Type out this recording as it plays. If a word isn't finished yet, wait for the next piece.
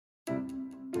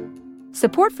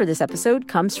Support for this episode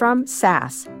comes from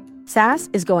SAS. SAS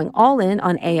is going all in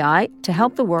on AI to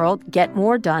help the world get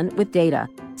more done with data.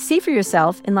 See for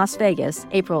yourself in Las Vegas,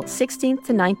 April 16th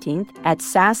to 19th at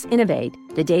SAS Innovate,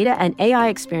 the data and AI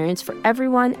experience for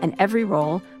everyone and every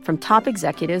role, from top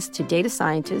executives to data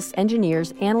scientists,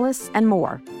 engineers, analysts, and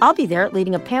more. I'll be there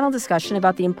leading a panel discussion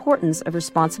about the importance of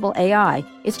responsible AI.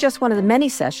 It's just one of the many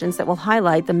sessions that will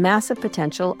highlight the massive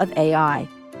potential of AI.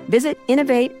 Visit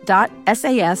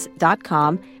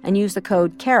innovate.sas.com and use the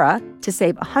code CARA to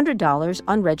save $100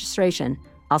 on registration.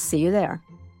 I'll see you there.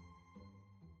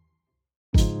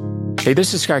 Hey,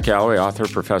 this is Scott Galloway, author,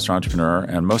 professor, entrepreneur,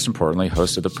 and most importantly,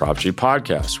 host of the Prop G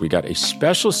podcast. We got a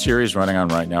special series running on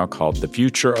right now called The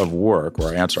Future of Work,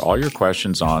 where I answer all your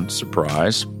questions on,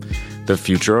 surprise, the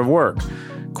future of work.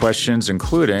 Questions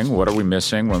including, what are we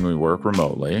missing when we work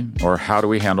remotely? Or how do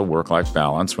we handle work-life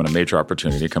balance when a major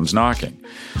opportunity comes knocking?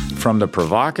 From the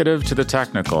provocative to the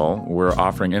technical, we're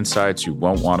offering insights you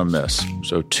won't want to miss.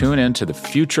 So tune in to The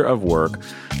Future of Work,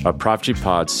 a Prop G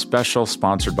Pod special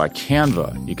sponsored by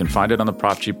Canva. You can find it on the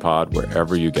Prop G Pod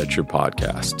wherever you get your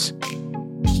podcasts.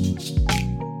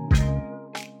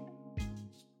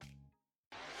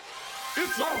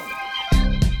 It's on.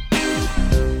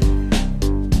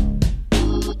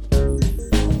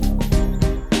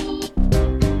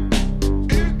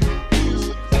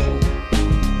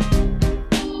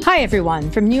 Hi, everyone.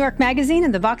 From New York Magazine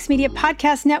and the Vox Media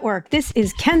Podcast Network, this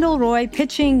is Kendall Roy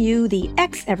pitching you the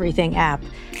X Everything app.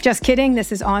 Just kidding.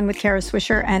 This is On with Kara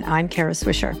Swisher, and I'm Kara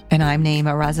Swisher. And I'm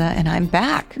Naeema Raza, and I'm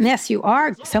back. Yes, you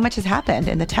are. So much has happened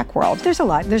in the tech world. There's a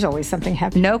lot. There's always something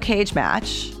happening. No cage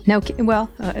match.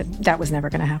 That was never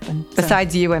going to happen.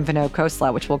 Besides you and Vinod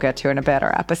Khosla, which we'll get to in a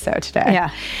better episode today. Yeah.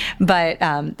 But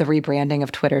the rebranding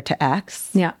of Twitter to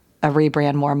X. Yeah. A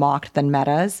rebrand more mocked than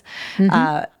Meta's.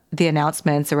 Mm-hmm. The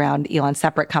announcements around Elon's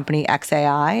separate company,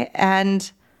 XAI,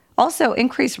 and also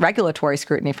increased regulatory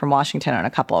scrutiny from Washington on a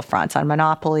couple of fronts, on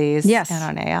monopolies and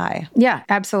on AI. Yeah,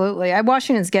 absolutely.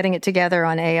 Washington's getting it together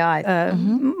on AI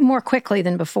more quickly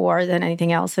than before than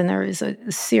anything else, and there is a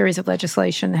series of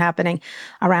legislation happening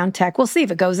around tech. We'll see if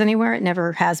it goes anywhere. It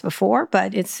never has before,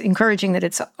 but it's encouraging that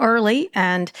it's early,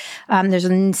 and there's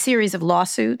a series of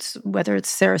lawsuits, whether it's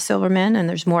Sarah Silverman, and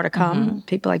there's more to come.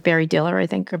 People like Barry Diller, I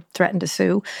think, have threatened to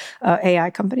sue AI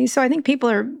companies. So I think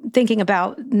people are thinking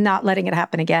about not letting it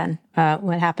happen again.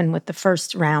 What happened with the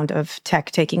first round of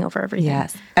tech taking over everything.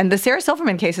 Yes. And the Sarah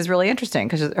Silverman case is really interesting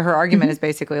because her argument is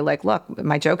basically like, look,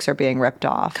 my jokes are being ripped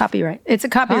off. Copyright. It's a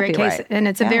copyright case. And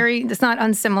it's it's not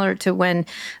unsimilar to when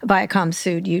Viacom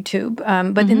sued YouTube.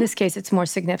 But in this case, it's more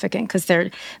significant because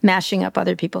they're mashing up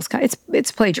other people's,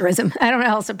 it's plagiarism. I don't know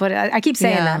how else to put it. I keep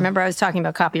saying that. Remember, I was talking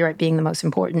about copyright being the most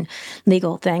important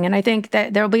legal thing. And I think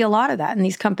that there'll be a lot of that. And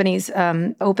these companies,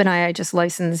 OpenAI just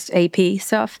licensed AP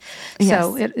stuff.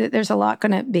 So there's a lot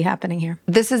going to be happening here.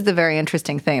 This is the very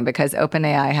interesting thing because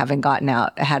OpenAI having gotten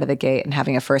out ahead of the gate and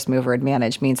having a first mover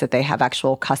advantage means that they have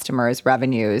actual customers,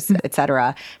 revenues, et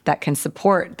cetera, that can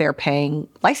support their paying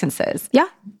licenses. Yeah,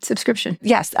 subscription.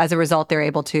 Yes, as a result, they're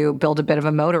able to build a bit of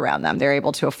a moat around them. They're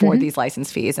able to afford these license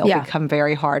fees. It'll become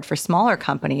very hard for smaller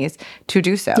companies to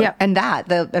do so. Yeah. And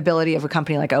the ability of a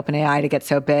company like OpenAI to get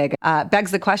so big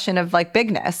begs the question of like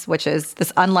bigness, which is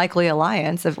this unlikely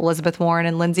alliance of Elizabeth Warren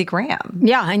and Lindsey Graham.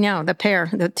 Yeah, I know.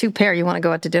 The two pair you want to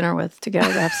go out to dinner with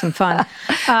together to have some fun.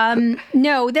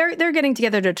 No, they're getting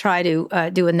together to try to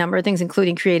do a number of things,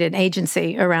 including create an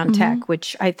agency around tech,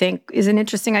 which I think is an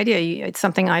interesting idea. It's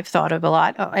something I've thought of a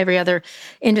lot. Every other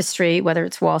industry, whether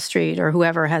it's Wall Street or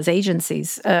whoever, has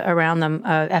agencies around them.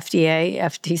 FDA,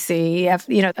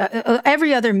 FTC,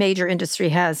 every other major industry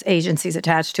has agencies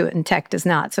attached to it, and tech does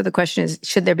not. So the question is,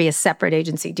 should there be a separate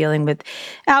agency dealing with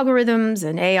algorithms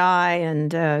and AI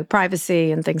and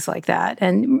privacy and things like that?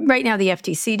 And right now the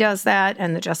FTC does that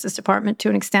and the Justice Department to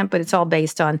an extent, but it's all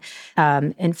based on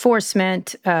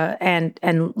enforcement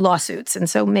and lawsuits. And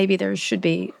so maybe there should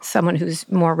be someone who's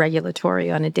more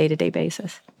regulatory on a day-to-day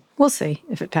basis. We'll see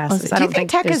if it passes. Do you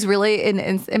think tech is really,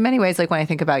 in many ways, like when I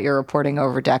think about your reporting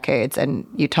over decades and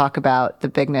you talk about the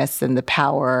bigness and the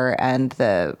power and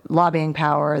the lobbying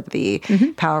power, the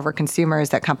power over consumers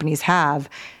that companies have,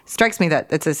 strikes me that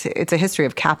it's a history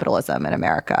of capitalism in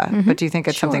America. But do you think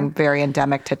it's something very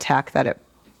endemic to tech that it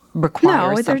requires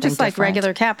something No, they're just different? like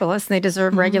regular capitalists, and they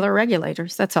deserve regular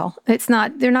regulators. That's all.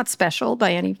 They're not special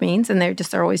by any means, and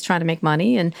they're always trying to make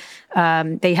money, and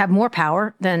they have more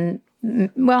power than.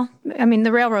 Well, I mean,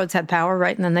 the railroads had power,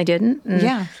 right? And then they didn't.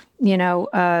 And,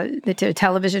 the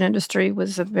television industry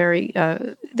was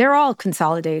they're all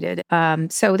consolidated.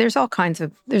 So there's all kinds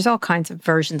of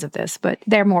versions of this, but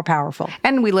they're more powerful.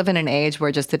 And we live in an age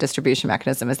where just the distribution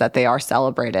mechanism is that they are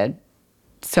celebrated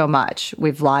so much.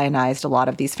 We've lionized a lot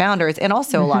of these founders and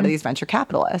also a lot of these venture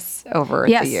capitalists over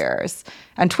the years.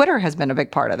 And Twitter has been a big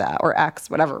part of that, or X,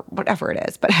 whatever it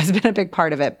is, but has been a big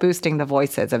part of it, boosting the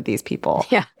voices of these people.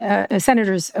 Yeah.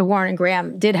 Senators Warren and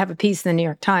Graham did have a piece in the New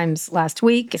York Times last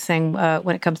week saying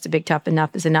when it comes to big tough,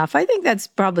 enough is enough. I think that's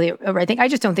probably a right thing. I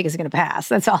just don't think it's going to pass.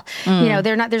 That's all.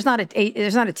 There's not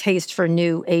a taste for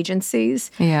new agencies.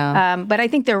 Yeah. But I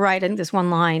think they're right. I think this one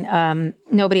line,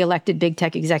 nobody elected big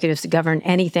tech executives to govern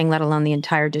anything, let alone the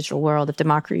entire digital world. If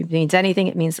democracy means anything,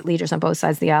 it means that leaders on both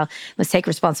sides of the aisle must take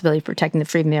responsibility for protecting the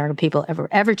freedom of the American people,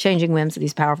 ever-changing whims of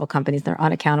these powerful companies and their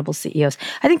unaccountable CEOs.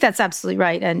 I think that's absolutely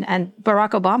right. And Barack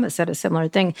Obama said a similar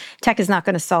thing. Tech is not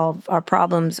going to solve our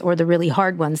problems or the really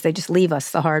hard ones. They just leave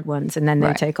us the hard ones, and then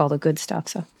they take all the good stuff.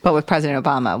 So, but with President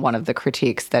Obama, one of the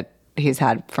critiques that he's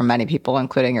had from many people,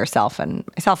 including yourself and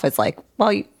myself, is like,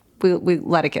 well, we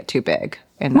let it get too big.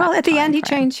 Well, at the end, he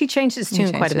changed his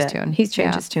tune quite a bit. He's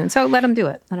changed his tune. So let him do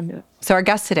it. So our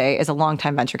guest today is a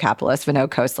longtime venture capitalist, Vinod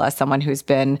Khosla, someone who's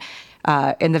been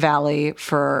in the Valley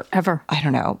for,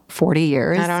 40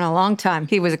 years. I don't know, a long time.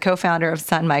 He was a co-founder of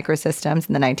Sun Microsystems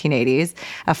in the 1980s,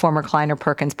 a former Kleiner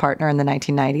Perkins partner in the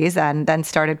 1990s, and then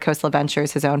started Khosla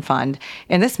Ventures, his own fund,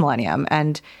 in this millennium.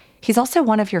 And he's also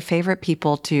one of your favorite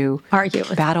people to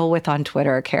battle with on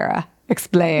Twitter, Kara.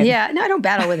 Explain. Yeah, no, I don't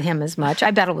battle with him as much.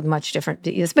 I battle with much different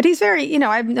views. But he's very,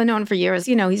 I've known him for years.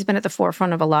 He's been at the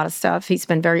forefront of a lot of stuff. He's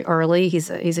been very early. He's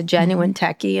a genuine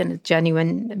techie and a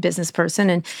genuine business person,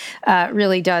 and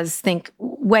really does think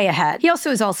way ahead. He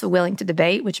also is willing to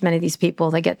debate, which many of these people,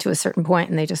 they get to a certain point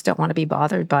and they just don't want to be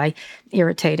bothered by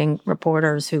irritating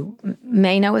reporters who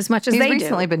may know as much as they do. He's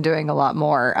recently been doing a lot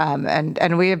more,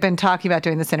 and we have been talking about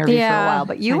doing this interview for a while,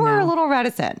 but you were a little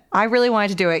reticent. I really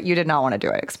wanted to do it. You did not want to do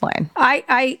it. Explain.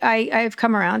 I've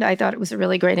come around. I thought it was a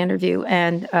really great interview,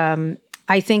 and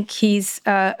I think he's.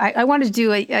 I wanted to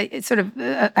do a sort of.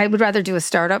 I would rather do a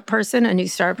startup person, a new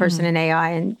startup person in AI,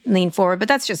 and lean forward. But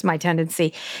that's just my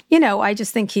tendency. I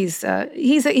just think he's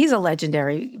a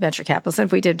legendary venture capitalist. And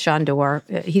if we did John Doerr,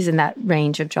 he's in that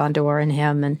range of John Doerr and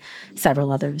him and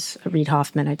several others. Reid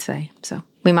Hoffman, I'd say. So.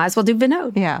 We might as well do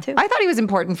Vinod, too. I thought he was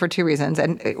important for two reasons.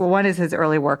 And one is his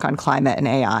early work on climate and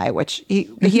AI, which he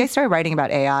started writing about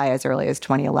AI as early as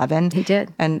 2011. He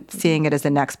did. And seeing it as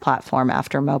the next platform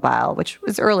after mobile, which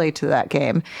was early to that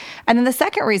game. And then the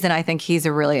second reason I think he's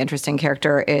a really interesting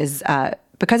character is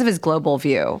because of his global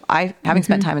view. Having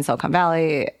spent time in Silicon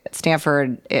Valley, at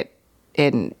Stanford, at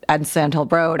Sand Hill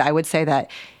Road, I would say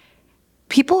that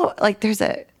people,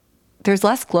 there's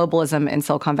less globalism in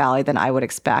Silicon Valley than I would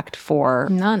expect for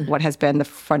what has been the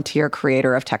frontier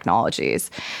creator of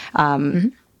technologies.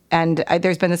 And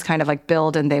there's been this kind of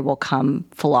build and they will come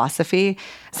philosophy.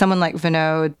 Someone like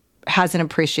Vinod has an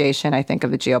appreciation, I think,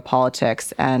 of the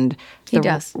geopolitics and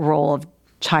the role of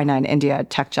China and India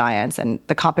tech giants and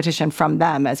the competition from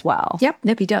them as well.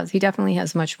 Yep, he does. He definitely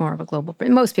has much more of a global.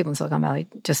 Most people in Silicon Valley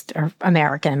just are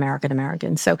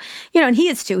American. So, and he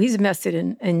is too. He's invested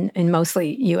in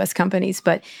mostly U.S. companies,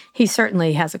 but he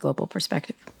certainly has a global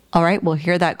perspective. All right, we'll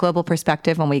hear that global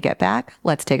perspective when we get back.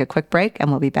 Let's take a quick break, and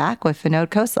we'll be back with Vinod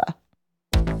Khosla.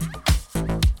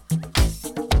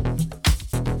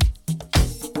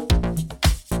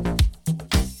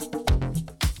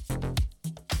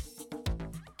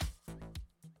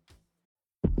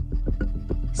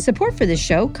 Support for this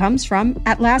show comes from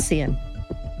Atlassian.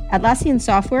 Atlassian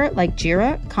software like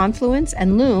Jira, Confluence,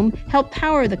 and Loom help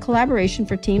power the collaboration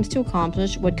for teams to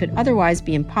accomplish what could otherwise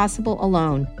be impossible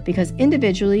alone. Because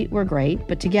individually, we're great,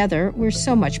 but together, we're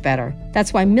so much better.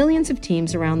 That's why millions of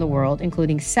teams around the world,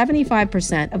 including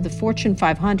 75% of the Fortune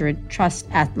 500, trust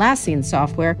Atlassian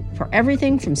software for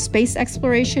everything from space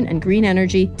exploration and green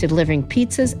energy to delivering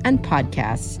pizzas and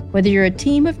podcasts. Whether you're a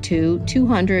team of 2,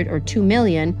 200, or 2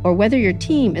 million, or whether your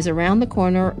team is around the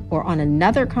corner or on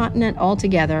another continent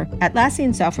altogether,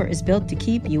 Atlassian software is built to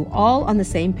keep you all on the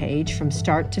same page from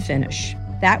start to finish.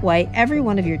 That way, every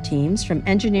one of your teams, from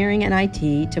engineering and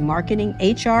IT to marketing,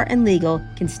 HR, and legal,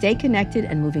 can stay connected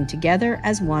and moving together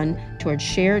as one towards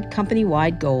shared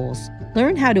company-wide goals.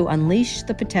 Learn how to unleash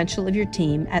the potential of your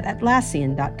team at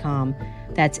Atlassian.com.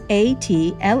 That's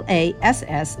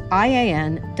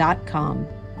Atlassian.com.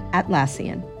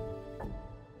 Atlassian.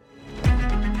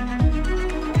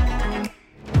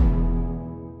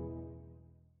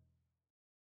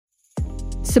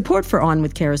 Support for On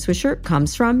with Kara Swisher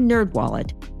comes from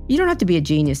NerdWallet. You don't have to be a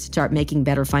genius to start making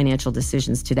better financial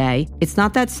decisions today. It's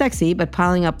not that sexy, but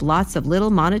piling up lots of little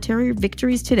monetary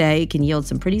victories today can yield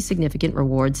some pretty significant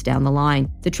rewards down the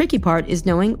line. The tricky part is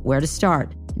knowing where to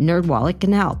start. NerdWallet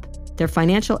can help. Their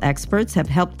financial experts have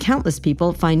helped countless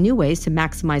people find new ways to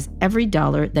maximize every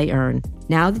dollar they earn.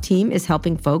 Now the team is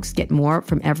helping folks get more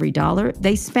from every dollar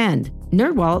they spend.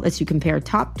 NerdWallet lets you compare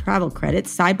top travel credits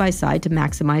side by side to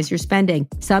maximize your spending,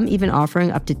 some even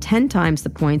offering up to 10 times the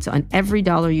points on every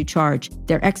dollar you charge.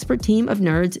 Their expert team of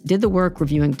nerds did the work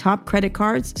reviewing top credit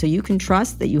cards so you can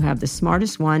trust that you have the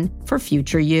smartest one for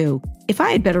future you. If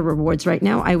I had better rewards right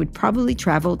now, I would probably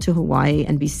travel to Hawaii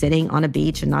and be sitting on a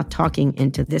beach and not talking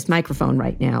into this microphone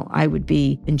right now. I would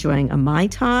be enjoying a Mai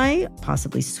Tai,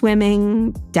 possibly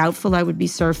swimming, doubtful I would be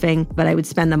surfing, but I would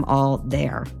spend them all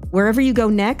there. Wherever you go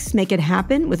next, make it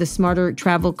happen with a smarter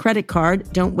travel credit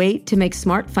card. Don't wait to make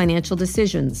smart financial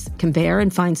decisions. Compare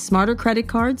and find smarter credit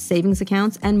cards, savings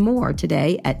accounts, and more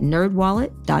today at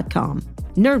nerdwallet.com.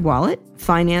 NerdWallet,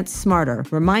 finance smarter.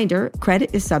 Reminder,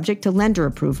 credit is subject to lender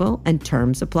approval and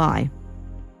terms apply.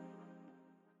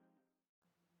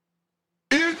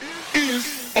 It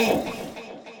is on.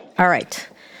 All right.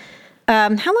 How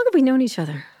long have we known each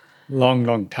other?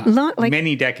 Long time.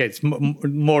 Many decades,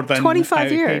 more than 25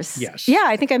 years. Yes. Yeah,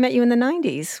 I think I met you in the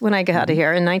 90s when I got out of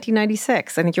here in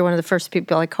 1996. I think you're one of the first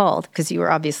people I called because you were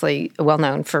obviously well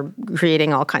known for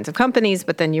creating all kinds of companies,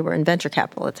 but then you were in venture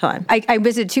capital at the time. I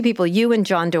visited two people, you and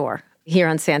John Doerr, here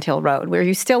on Sand Hill Road, where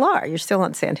you still are. You're still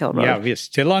on Sand Hill Road. Yeah, we're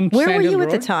still on Sand Hill Road. Where were you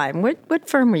at the time? What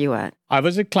firm were you at? I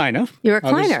was a Kleiner. You were a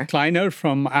Kleiner? I was a Kleiner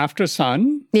from after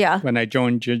Sun. Yeah. When I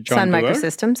joined John Sun Doerr.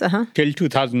 Microsystems, Till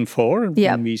 2004,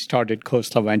 when we started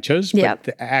Khosla Ventures. Yep.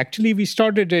 But actually, we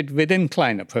started it within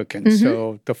Kleiner Perkins.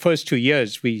 So the first 2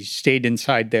 years, we stayed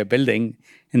inside their building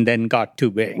and then got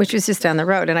too big. Which was just down the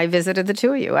road. And I visited the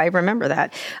two of you. I remember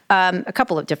that. A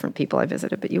couple of different people I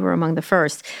visited, but you were among the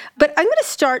first. But I'm going to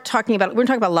start talking about, we're going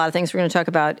to talk about a lot of things. We're going to talk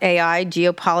about AI,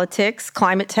 geopolitics,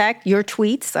 climate tech, your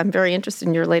tweets. I'm very interested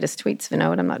in your latest tweets,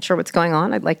 Vinod. I'm not sure what's going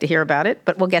on. I'd like to hear about it,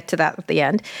 but we'll get to that at the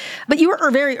end. But you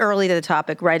were very early to the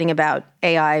topic, writing about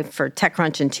AI for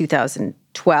TechCrunch in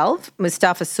 2012.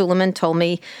 Mustafa Suleiman told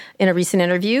me in a recent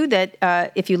interview that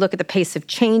if you look at the pace of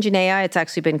change in AI, it's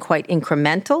actually been quite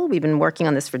incremental. We've been working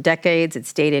on this for decades.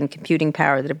 It's data and computing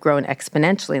power that have grown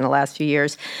exponentially in the last few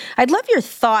years. I'd love your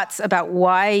thoughts about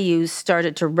why you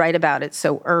started to write about it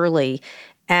so early,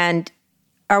 and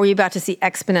are we about to see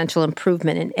exponential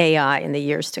improvement in AI in the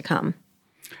years to come?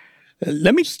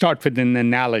 Let me start with an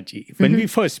analogy. When we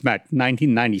first met,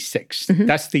 1996,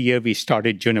 that's the year we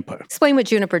started Juniper. Explain what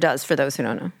Juniper does for those who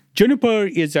don't know. Juniper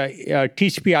is a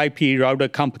TCP/IP router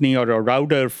company, or a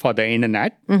router for the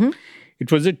internet.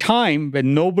 It was a time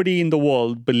when nobody in the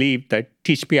world believed that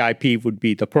TCP/IP would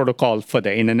be the protocol for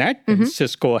the internet. And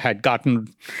Cisco had gotten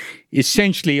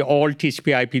essentially all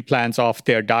TCP/IP plans off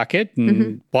their docket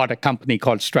and bought a company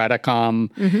called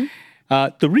Stratacom.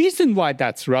 The reason why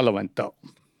that's relevant, though,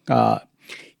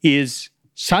 is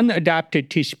Sun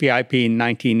adapted TCP/IP in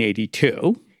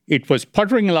 1982. It was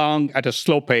puttering along at a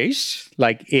slow pace,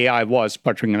 like AI was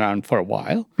puttering around for a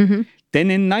while.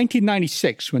 Then in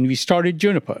 1996, when we started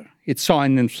Juniper, it saw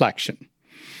an inflection.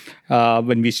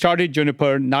 When we started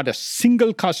Juniper, not a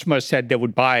single customer said they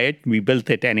would buy it. We built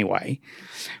it anyway,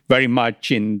 very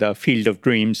much in the field of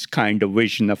dreams kind of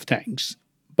vision of things.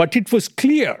 But it was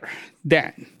clear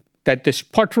then that this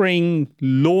puttering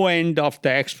low end of the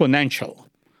exponential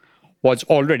was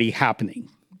already happening.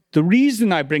 The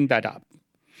reason I bring that up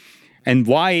and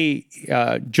why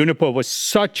Juniper was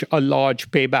such a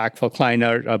large payback for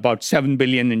Kleiner, about $7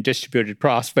 billion in distributed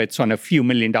profits on a few $1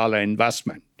 million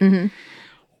investment,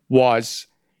 was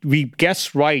we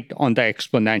guessed right on the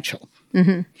exponential.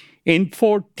 And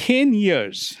for 10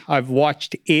 years, I've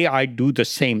watched AI do the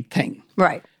same thing.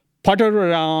 Right. Putter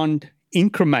around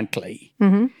incrementally.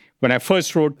 When I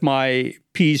first wrote my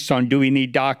piece on do we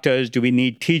need doctors, do we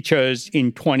need teachers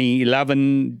in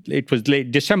 2011, it was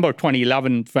December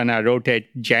 2011 when I wrote it,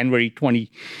 January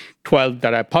 2012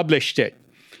 that I published it.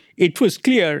 It was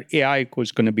clear AI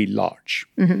was going to be large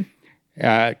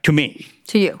to me.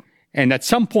 To you. And at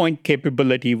some point,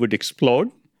 capability would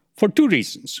explode for two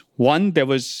reasons. One, there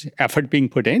was effort being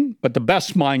put in, but the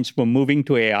best minds were moving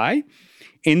to AI,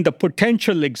 and the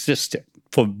potential existed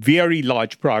for very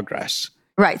large progress.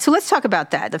 Right. So let's talk about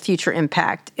that, the future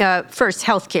impact. First,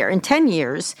 healthcare. In 10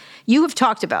 years, you have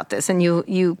talked about this, and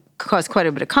you caused quite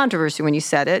a bit of controversy when you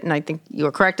said it, and I think you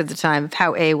were correct at the time, of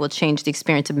how AI will change the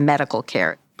experience of medical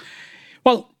care.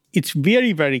 Well, it's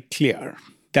very, very clear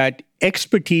that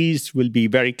expertise will be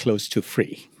very close to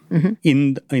free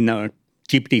in a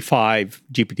GPT-5,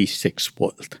 GPT-6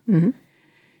 world. And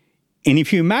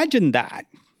if you imagine that,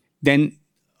 then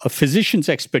a physician's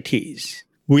expertise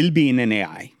will be in an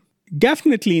AI.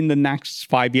 Definitely in the next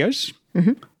 5 years,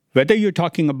 whether you're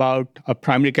talking about a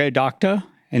primary care doctor,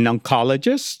 an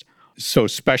oncologist, so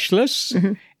specialists,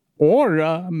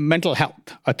 or mental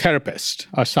health, a therapist,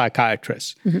 a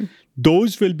psychiatrist.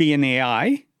 Those will be in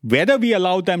AI. Whether we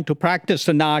allow them to practice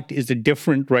or not is a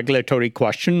different regulatory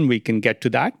question. We can get to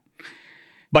that.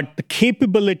 But the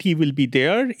capability will be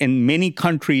there, and many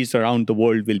countries around the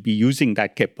world will be using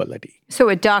that capability. So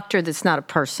a doctor that's not a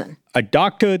person. A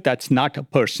doctor that's not a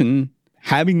person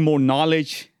having more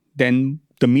knowledge than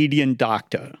the median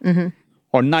doctor,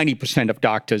 or 90% of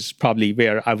doctors, probably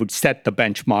where I would set the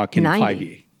benchmark in 5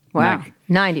 years. Wow,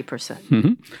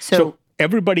 90%. So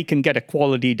everybody can get a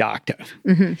quality doctor.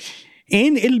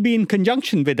 And it'll be in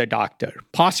conjunction with a doctor,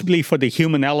 possibly for the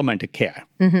human element of care.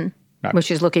 Right.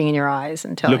 Which is looking in your eyes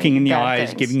and telling looking in your bad eyes,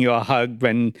 things. giving you a hug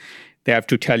when they have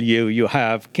to tell you you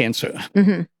have cancer.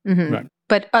 Right.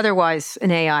 But otherwise,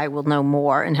 an AI will know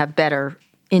more and have better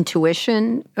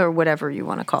intuition or whatever you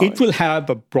want to call it. It will have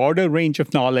a broader range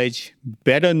of knowledge,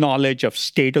 better knowledge of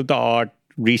state-of-the-art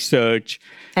research,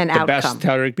 And the best outcome.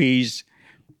 therapies,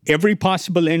 every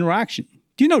possible interaction.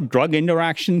 Do you know drug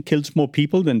interaction kills more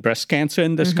people than breast cancer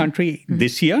in this country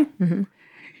this year?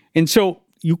 And so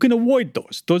you can avoid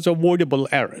those avoidable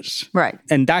errors. Right.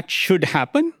 And that should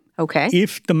happen Okay.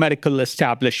 if the medical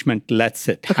establishment lets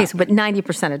it happen. Okay, so but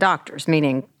 90% of doctors,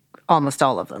 meaning almost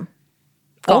all of them.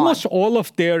 Gone. Almost all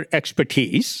of their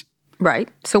expertise. Right.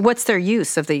 So what's their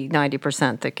use of the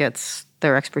 90% that gets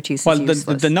their expertise Well, is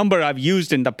useless? the number I've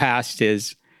used in the past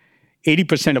is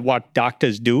 80% of what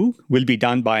doctors do will be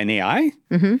done by an AI,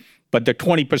 but the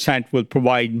 20% will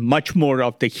provide much more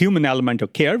of the human element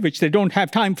of care, which they don't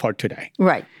have time for today.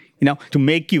 Right. To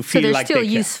make you So feel they're like still they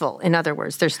care. useful. In other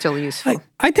words, they're still useful.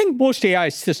 I think most AI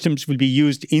systems will be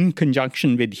used in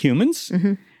conjunction with humans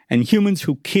and humans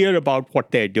who care about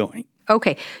what they're doing.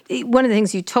 Okay. One of the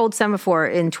things you told Semaphore,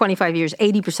 in 25 years,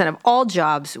 80% of all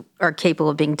jobs are capable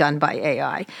of being done by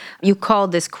AI. You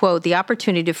called this, quote, the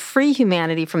opportunity to free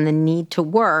humanity from the need to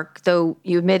work, though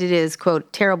you admit it is,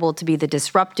 quote, terrible to be the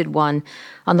disrupted one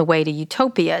on the way to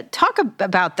utopia. Talk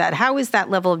about that. How is that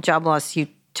level of job loss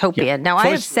utopia? Yeah. Now, I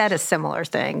have said a similar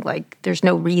thing, like there's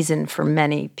no reason for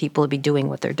many people to be doing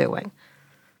what they're doing.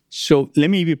 So let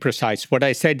me be precise. What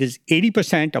I said is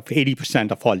 80% of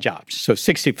 80% of all jobs. So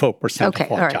 64% Okay,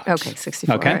 of all all right. jobs. Okay,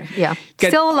 64. Okay? All right. Yeah. Get-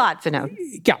 Still a lot, Vinod.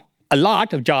 Yeah, a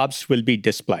lot of jobs will be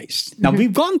displaced. Now,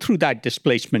 we've gone through that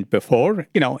displacement before.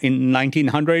 In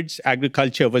 1900s,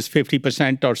 agriculture was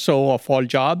 50% or so of all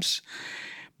jobs.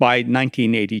 By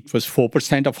 1980, it was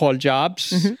 4% of all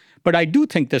jobs. But I do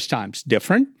think this time's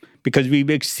different because we've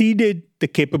exceeded the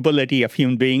capability of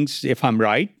human beings, if I'm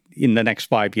right, in the next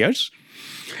 5 years.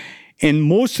 And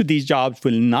most of these jobs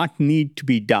will not need to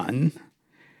be done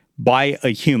by a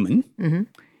human.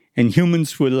 And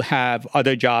humans will have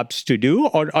other jobs to do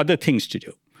or other things to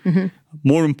do.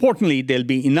 More importantly, there'll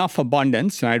be enough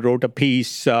abundance. And I wrote a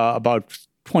piece about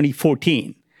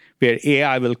 2014 where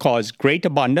AI will cause great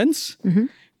abundance,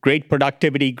 great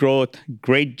productivity growth,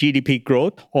 great GDP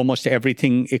growth, almost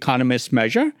everything economists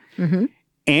measure, and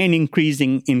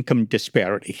increasing income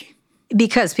disparity.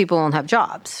 Because people won't have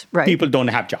jobs, right? People don't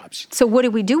have jobs. So what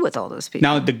do we do with all those people?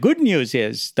 Now, the good news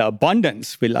is the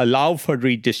abundance will allow for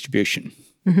redistribution.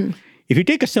 If you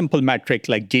take a simple metric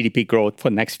like GDP growth for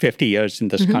the next 50 years in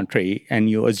this country and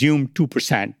you assume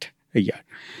 2% a year,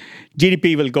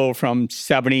 GDP will go from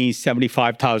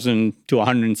 75,000 to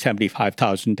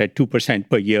 175,000 at 2%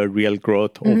 per year real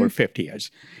growth over 50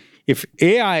 years. If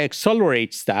AI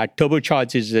accelerates that,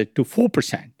 turbocharges it to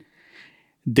 4%,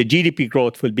 the GDP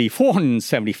growth will be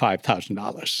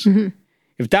 $475,000.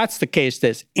 If that's the case,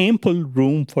 there's ample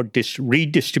room for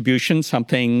redistribution,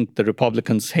 something the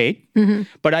Republicans hate.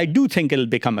 But I do think it'll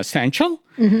become essential,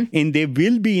 and there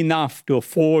will be enough to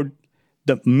afford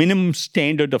the minimum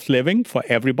standard of living for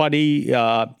everybody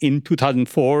in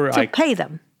 2004. So pay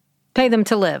them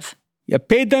to live.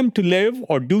 Pay them to live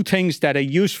or do things that are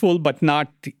useful but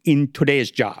not in today's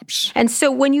jobs. And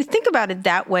so when you think about it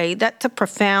that way, that's a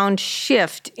profound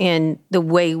shift in the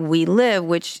way we live,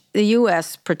 which the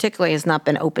U.S. particularly has not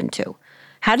been open to.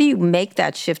 How do you make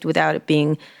that shift without it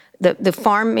being... The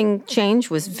farming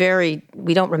change was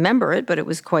we don't remember it, but it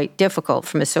was quite difficult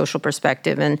from a social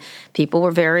perspective, and people were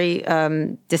very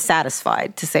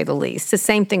dissatisfied, to say the least. The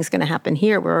same thing's going to happen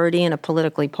here. We're already in a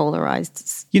politically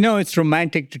polarized... It's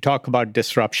romantic to talk about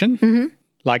disruption.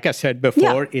 Like I said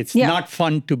before, it's not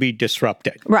fun to be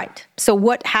disrupted. Right. So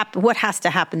what has to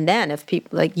happen then if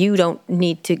people like you don't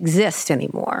need to exist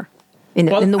anymore, in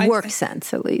the work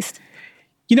sense, at least?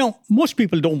 Most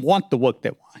people don't want the work they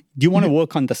want. Do you want to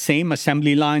work on the same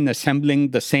assembly line,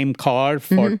 assembling the same car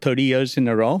for 30 years in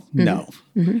a row? No.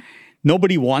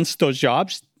 Nobody wants those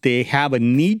jobs. They have a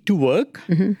need to work.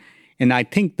 And I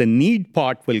think the need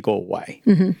part will go away.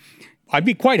 I'd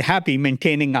be quite happy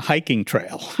maintaining a hiking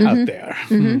trail out there,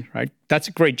 right? That's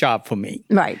a great job for me.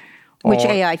 Right. Which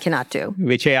AI cannot do.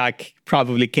 Which AI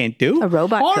probably can't do. A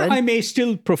robot or could. I may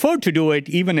still prefer to do it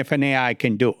even if an AI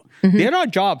can do. There are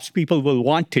jobs people will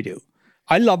want to do.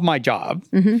 I love my job.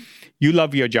 You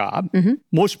love your job.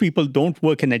 Most people don't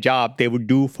work in a job they would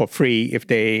do for free if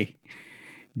they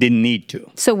didn't need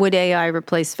to. So would AI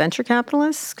replace venture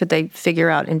capitalists? Could they figure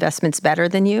out investments better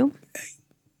than you?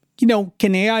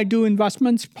 Can AI do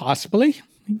investments? Possibly.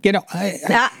 You're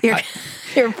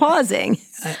pausing.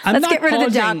 Let's get rid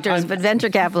of the doctors, but venture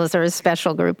capitalists are a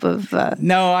special group of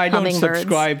No, I don't hummingbirds.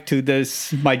 subscribe to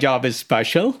this. My job is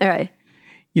special. All right.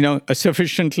 A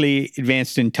sufficiently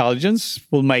advanced intelligence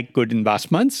will make good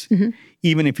investments,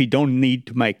 even if we don't need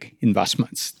to make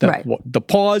investments. The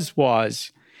pause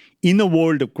was, in a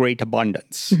world of great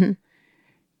abundance,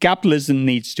 capitalism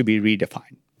needs to be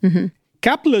redefined.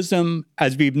 Capitalism,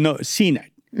 as we've seen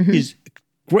it, is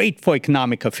great for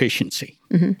economic efficiency.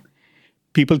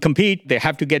 People compete, they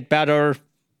have to get better,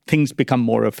 things become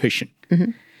more efficient.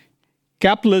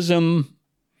 Capitalism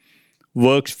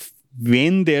works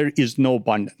when there is no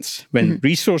abundance, when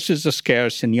resources are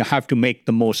scarce and you have to make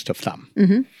the most of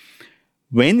them.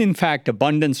 When, in fact,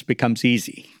 abundance becomes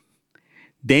easy,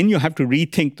 then you have to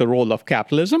rethink the role of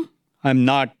capitalism. I'm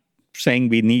not saying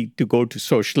we need to go to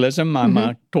socialism. I'm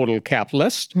a total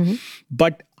capitalist.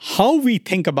 But how we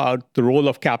think about the role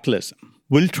of capitalism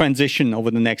will transition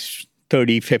over the next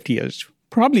 30, 50 years,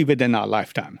 probably within our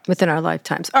lifetime. Within our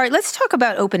lifetimes. All right, let's talk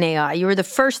about OpenAI. You were the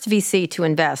first VC to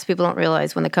invest. People don't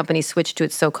realize when the company switched to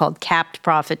its so-called capped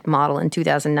profit model in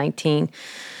 2019.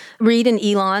 Reid and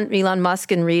Elon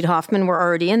Musk and Reid Hoffman were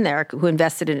already in there, who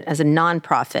invested in it as a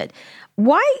nonprofit.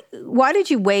 Why did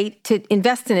you wait to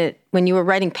invest in it when you were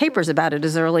writing papers about it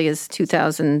as early as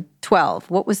 2012?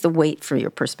 What was the wait from your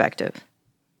perspective?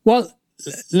 Well,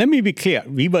 let me be clear.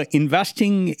 We were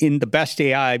investing in the best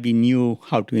AI we knew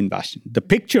how to invest in. The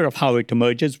picture of how it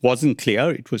emerges wasn't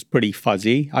clear. It was pretty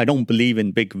fuzzy. I don't believe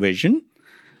in big vision.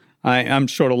 I'm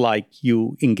sort of like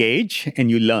you engage and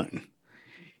you learn.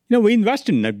 We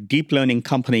invested in a deep learning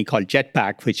company called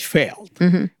Jetpack, which failed,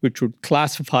 which would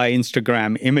classify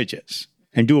Instagram images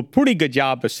and do a pretty good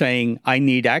job of saying, I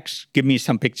need X, give me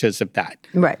some pictures of that.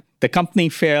 Right. The company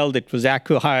failed. It was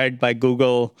acquired by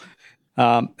Google,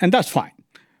 and that's fine.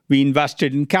 We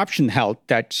invested in Caption Health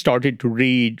that started to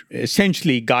read,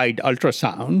 essentially guide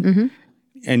ultrasound.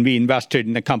 And we invested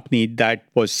in a company that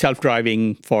was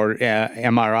self-driving for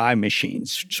MRI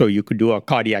machines. So you could do a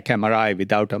cardiac MRI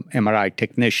without an MRI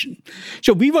technician.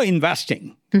 So we were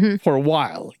investing for a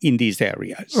while in these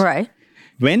areas. Right.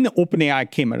 When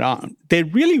OpenAI came around, there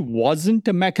really wasn't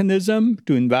a mechanism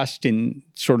to invest in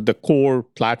sort of the core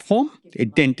platform.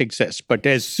 It didn't exist. But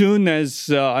as soon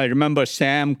as I remember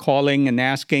Sam calling and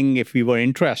asking if we were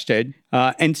interested,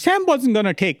 and Sam wasn't going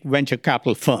to take venture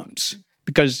capital firms,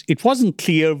 because it wasn't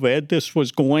clear where this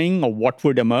was going or what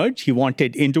would emerge. He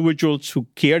wanted individuals who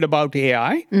cared about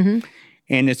AI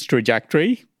and its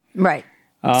trajectory. Right.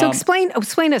 So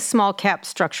explain a small cap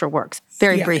structure works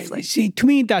very briefly. See, to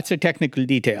me, that's a technical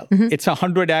detail. It's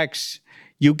 100x.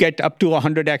 You get up to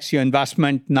 100x your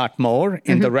investment, not more,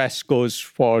 and the rest goes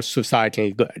for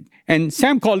societal good. And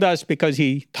Sam called us because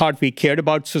he thought we cared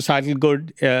about societal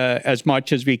good as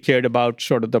much as we cared about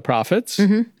sort of the profits.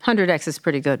 100x is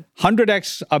pretty good.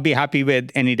 100x I'll be happy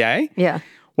with any day. Yeah.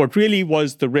 What really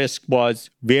was the risk was,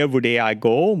 where would AI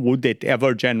go? Would it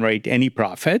ever generate any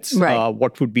profits? Right.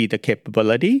 What would be the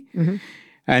capability?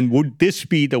 And would this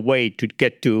be the way to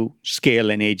get to scale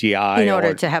in AGI? In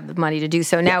order to have the money to do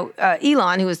so. Now,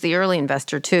 Elon, who was the early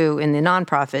investor, too, in the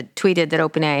nonprofit, tweeted that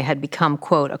OpenAI had become,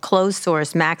 quote, a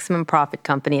closed-source maximum profit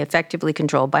company effectively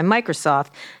controlled by Microsoft.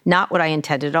 Not what I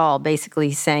intended at all. Basically,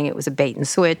 he's saying it was a bait and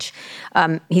switch.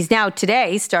 He's now,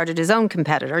 today, started his own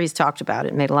competitor. He's talked about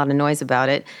it, made a lot of noise about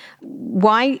it.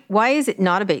 Why is it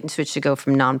not a bait and switch to go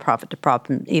from nonprofit to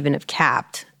profit, even if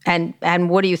capped? And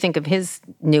what do you think of his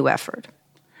new effort?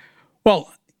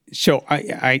 Well, so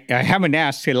I haven't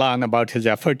asked Elon about his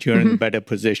effort. You're in a better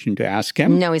position to ask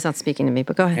him. No, he's not speaking to me,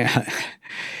 but go ahead.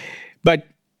 But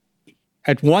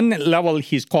at one level,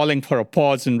 he's calling for a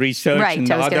pause in research. Right, and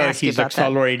the other, he's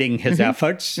accelerating his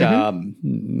efforts.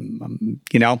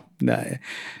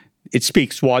 It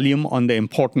speaks volume on the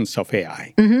importance of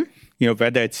AI.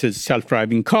 Whether it's his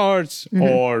self-driving cars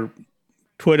or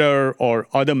Twitter or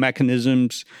other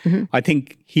mechanisms. I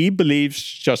think he believes,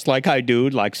 just like I do,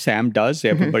 like Sam does,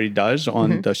 everybody does,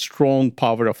 on the strong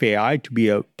power of AI to be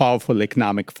a powerful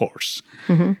economic force.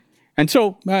 And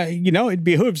so, it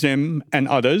behooves him and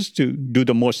others to do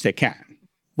the most they can.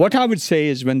 What I would say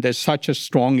is when there's such a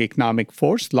strong economic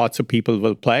force, lots of people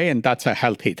will play, and that's a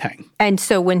healthy thing. And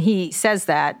so when he says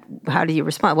that, how do you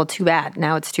respond? Well, too bad.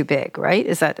 Now it's too big, right?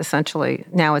 Is that essentially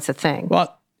now it's a thing?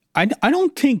 Well, I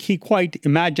don't think he quite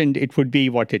imagined it would be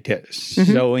what it is.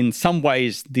 Mm-hmm. So in some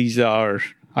ways, these are,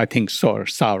 I think,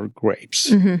 sour grapes.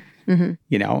 Mm-hmm. Mm-hmm.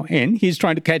 You know, and he's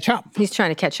trying to catch up. He's trying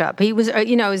to catch up. He was,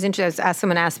 it was interesting.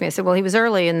 Someone asked me, I said, well, he was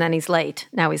early and then he's late.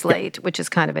 Now he's late, which is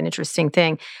kind of an interesting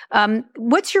thing.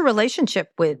 What's your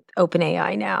relationship with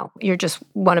OpenAI now? You're just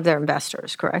one of their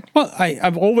investors, correct? Well,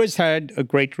 I've always had a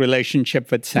great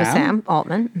relationship with Sam. With Sam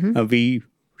Altman. Mm-hmm. We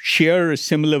share a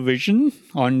similar vision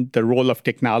on the role of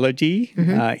technology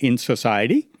in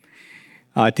society.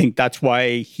 I think that's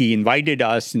why he invited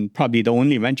us, and probably the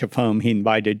only venture firm he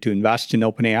invited to invest in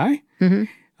OpenAI,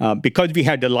 because we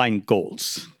had aligned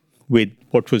goals with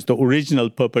what was the original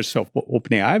purpose of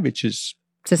OpenAI, which is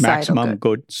maximum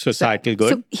good, societal good.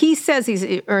 So he says he's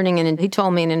earning, he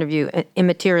told me in an interview, an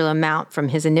immaterial amount from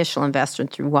his initial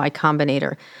investment through Y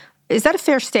Combinator. Is that a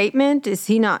fair statement? Is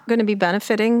he not going to be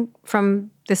benefiting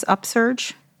from this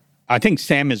upsurge? I think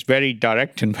Sam is very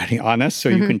direct and very honest, so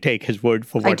you can take his word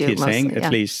for what he's saying.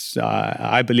 At least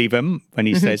I believe him when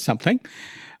he says something.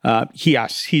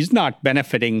 He's not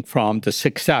benefiting from the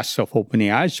success of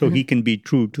OpenAI, so he can be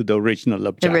true to the original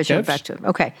objectives. The original objective.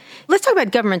 Okay. Let's talk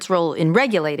about government's role in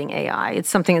regulating AI. It's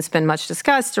something that's been much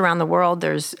discussed around the world.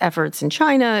 There's efforts in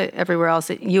China, everywhere else.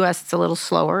 In the U.S., it's a little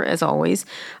slower, as always.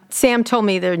 Sam told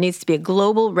me there needs to be a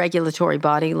global regulatory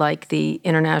body like the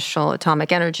International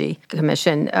Atomic Energy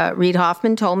Commission. Reid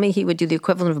Hoffman told me he would do the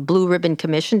equivalent of a blue ribbon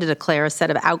commission to declare a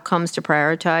set of outcomes to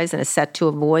prioritize and a set to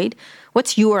avoid.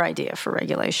 What's your idea for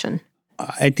regulation?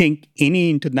 I think any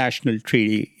international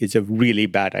treaty is a really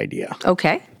bad idea.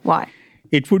 Okay. Why?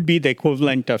 It would be the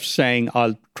equivalent of saying,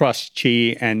 I'll trust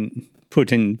Xi and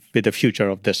Putin with the future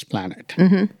of this planet.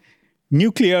 Mm-hmm.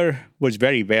 Nuclear was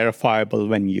very verifiable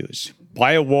when used.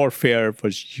 Biowarfare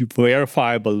was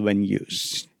verifiable when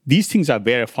used. These things are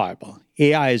verifiable.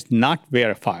 AI is not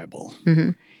verifiable. Mm-hmm.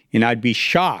 And I'd be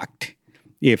shocked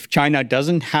if China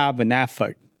doesn't have an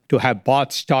effort to have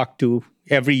bots talk to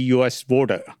every U.S.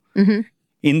 voter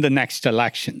in the next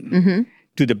election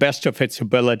to the best of its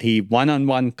ability,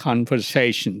 one-on-one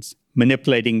conversations,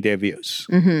 manipulating their views.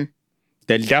 Mm-hmm.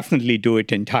 They'll definitely do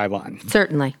it in Taiwan.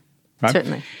 Certainly. Right?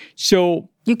 Certainly. So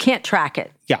you can't track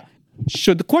it. Yeah.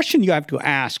 So the question you have to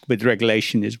ask with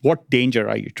regulation is, what danger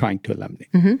are you trying to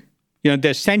eliminate? Mm-hmm.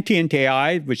 There's sentient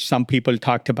AI, which some people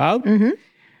talked about. Mm-hmm.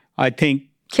 I think...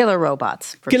 Killer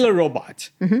robots.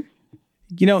 Robots. Mm-hmm.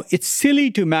 It's silly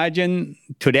to imagine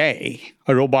today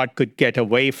a robot could get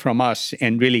away from us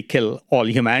and really kill all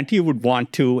humanity would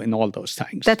want to and all those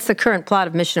things. That's the current plot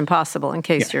of Mission Impossible, in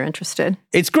case you're interested.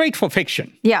 It's great for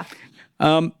fiction. Yeah.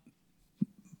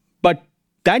 But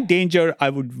that danger, I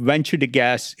would venture to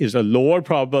guess, is a lower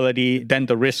probability than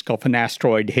the risk of an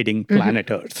asteroid hitting planet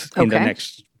Earth in the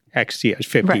next X years,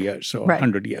 50 years or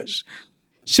 100 years.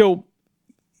 So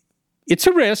it's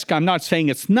a risk. I'm not saying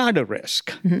it's not a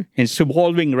risk. Mm-hmm. It's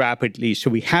evolving rapidly,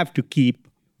 so we have to keep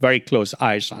very close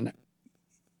eyes on it.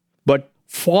 But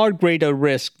far greater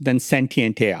risk than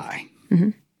sentient AI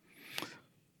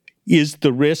is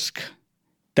the risk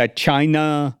that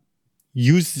China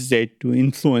uses it to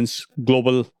influence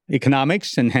global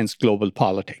economics and hence global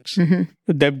politics. Mm-hmm.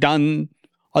 They've done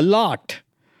a lot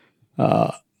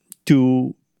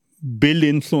to build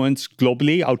influence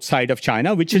globally outside of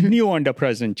China, which is new under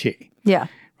President Xi. Yeah.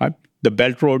 Right? The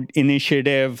Belt Road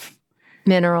Initiative.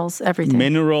 Minerals, everything.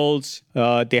 Minerals.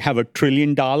 They have $1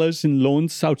 trillion in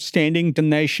loans outstanding to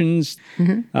nations.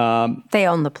 Mm-hmm. They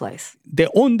own the place. They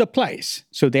own the place.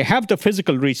 So they have the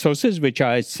physical resources, which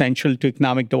are essential to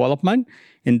economic development.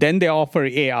 And then they offer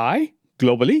AI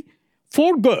globally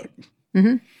for good.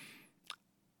 Mm-hmm.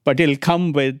 But it'll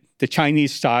come with the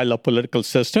Chinese style of political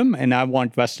system, and I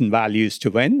want Western values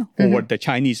to win over the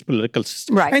Chinese political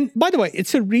system. Right. And by the way,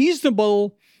 it's a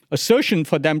reasonable assertion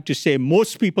for them to say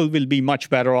most people will be much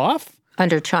better off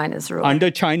under China's rule. Under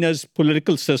China's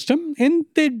political system, and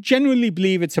they genuinely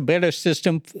believe it's a better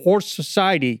system for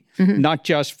society, not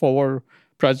just for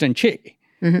President Xi.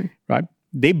 Mm-hmm. Right?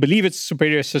 They believe it's a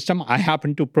superior system. I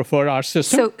happen to prefer our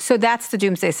system. So that's the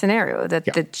doomsday scenario, that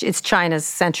it's China's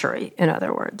century, in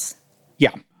other words.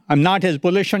 Yeah. I'm not as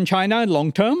bullish on China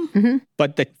long term,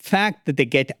 but the fact that they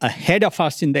get ahead of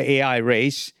us in the AI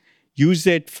race, use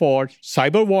it for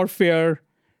cyber warfare,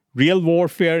 real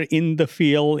warfare in the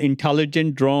field,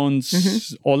 intelligent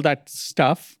drones, all that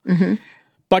stuff. Mm-hmm.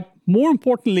 But more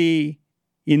importantly,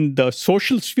 in the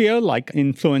social sphere, like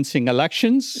influencing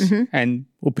elections and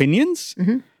opinions,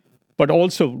 but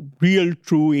also real,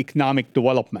 true economic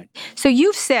development. So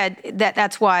you've said that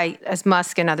that's why, as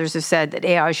Musk and others have said, that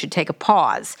AI should take a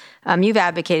pause. You've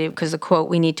advocated because, quote,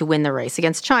 we need to win the race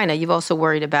against China. You've also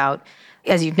worried about,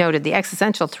 as you've noted, the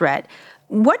existential threat.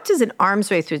 What does an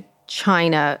arms race with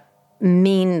China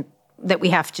mean that we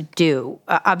have to do?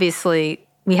 Obviously,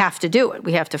 we have to do it.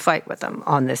 We have to fight with them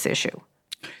on this issue.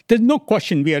 There's no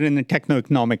question we are in a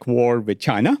techno-economic war with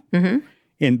China. Mm-hmm.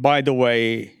 And by the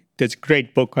way, there's a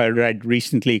great book I read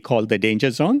recently called The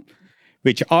Danger Zone,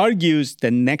 which argues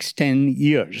the next 10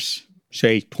 years,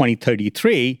 say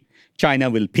 2033,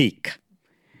 China will peak.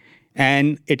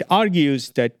 And it argues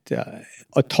that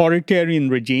authoritarian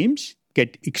regimes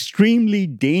get extremely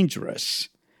dangerous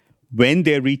when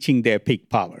they're reaching their peak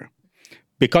power.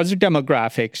 Because of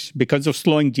demographics, because of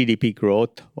slowing GDP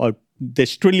growth, or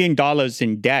this $1 trillion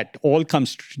in debt all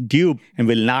comes due and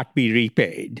will not be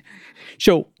repaid.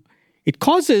 So it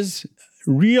causes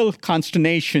real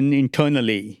consternation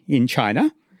internally in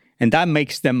China, and that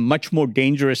makes them much more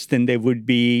dangerous than they would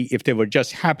be if they were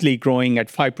just happily growing at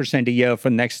 5% a year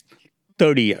for the next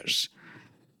 30 years.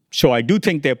 So I do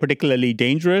think they're particularly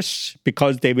dangerous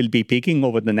because they will be peaking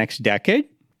over the next decade,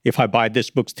 if I buy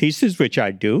this book's thesis, which I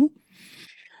do.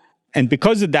 And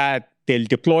because of that, they'll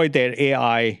deploy their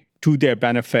AI to their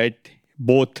benefit,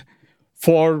 both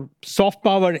for soft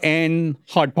power and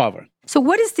hard power. So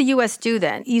what does the U.S. do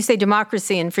then? You say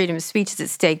democracy and freedom of speech is at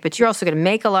stake, but you're also going to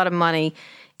make a lot of money.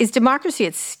 Is democracy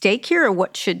at stake here, or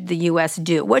what should the U.S.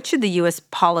 do? What should the U.S.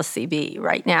 policy be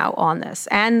right now on this?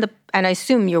 And I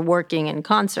assume you're working in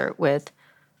concert with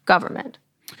government.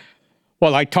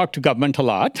 Well, I talk to government a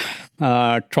lot,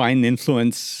 try and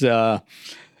influence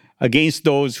against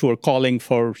those who are calling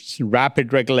for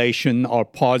rapid regulation or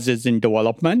pauses in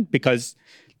development, because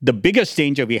the biggest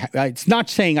danger we have, it's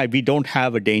not saying we don't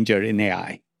have a danger in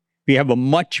AI. We have a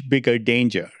much bigger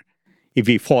danger if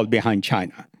we fall behind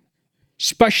China,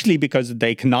 especially because of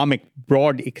the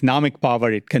broad economic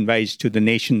power it conveys to the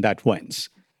nation that wins.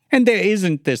 And there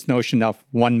isn't this notion of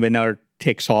one winner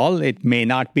takes all. It may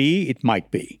not be, it might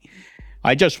be.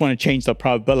 I just want to change the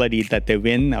probability that they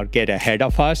win or get ahead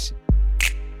of us.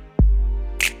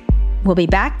 We'll be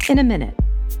back in a minute.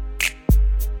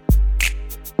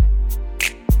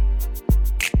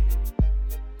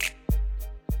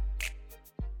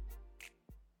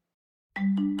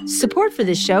 Support for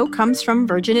this show comes from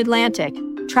Virgin Atlantic.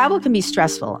 Travel can be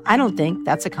stressful. I don't think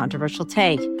that's a controversial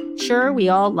take. Sure, we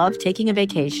all love taking a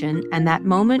vacation, and that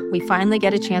moment we finally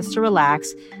get a chance to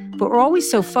relax, but we're always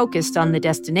so focused on the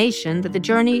destination that the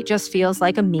journey just feels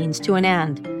like a means to an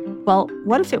end. Well,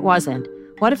 what if it wasn't?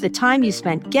 What if the time you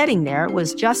spent getting there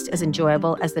was just as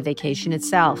enjoyable as the vacation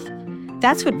itself?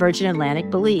 That's what Virgin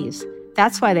Atlantic believes.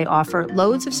 That's why they offer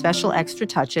loads of special extra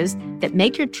touches that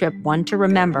make your trip one to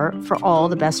remember for all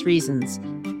the best reasons.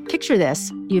 Picture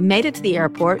this. You've made it to the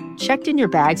airport, checked in your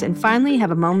bags, and finally have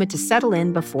a moment to settle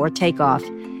in before takeoff.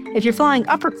 If you're flying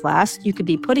upper class, you could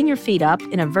be putting your feet up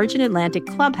in a Virgin Atlantic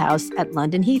clubhouse at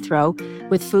London Heathrow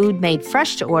with food made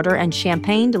fresh to order and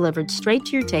champagne delivered straight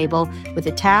to your table with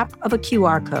a tap of a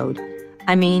QR code.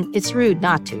 I mean, it's rude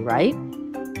not to, right?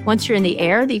 Once you're in the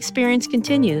air, the experience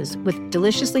continues with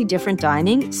deliciously different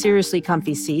dining, seriously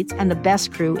comfy seats, and the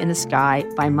best crew in the sky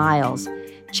by miles.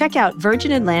 Check out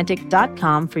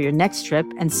virginatlantic.com for your next trip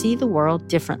and see the world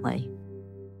differently.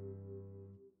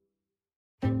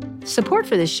 Support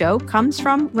for this show comes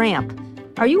from Ramp.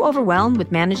 Are you overwhelmed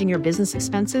with managing your business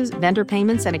expenses, vendor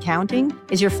payments, and accounting?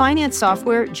 Is your finance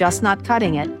software just not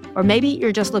cutting it? Or maybe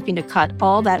you're just looking to cut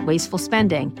all that wasteful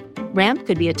spending. Ramp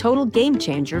could be a total game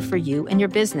changer for you and your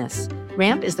business.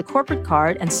 Ramp is the corporate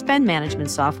card and spend management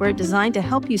software designed to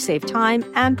help you save time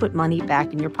and put money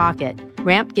back in your pocket.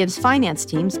 Ramp gives finance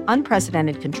teams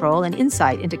unprecedented control and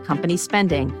insight into company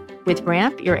spending. With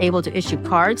Ramp, you're able to issue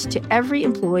cards to every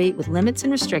employee with limits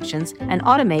and restrictions and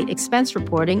automate expense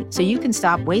reporting so you can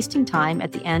stop wasting time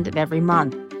at the end of every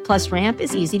month. Plus, Ramp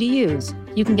is easy to use.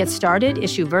 You can get started,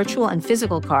 issue virtual and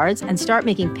physical cards, and start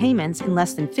making payments in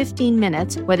less than 15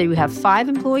 minutes, whether you have 5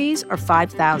 employees or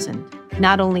 5,000.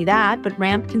 Not only that, but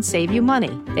Ramp can save you money.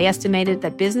 They estimated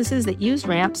that businesses that use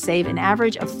Ramp save an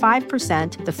average of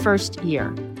 5% the first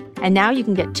year. And now you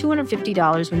can get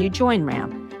 $250 when you join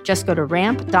Ramp. Just go to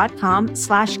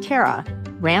ramp.com/Kara,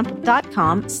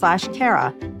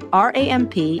 ramp.com/Kara,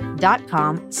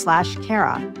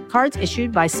 ramp.com/Kara. Cards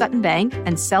issued by Sutton Bank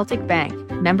and Celtic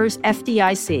Bank, members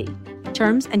FDIC.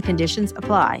 Terms and conditions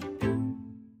apply.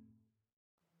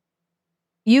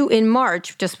 You, in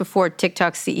March, just before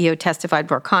TikTok's CEO testified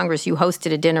before Congress, you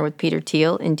hosted a dinner with Peter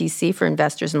Thiel in D.C. for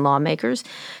investors and lawmakers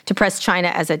to press China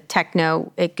as a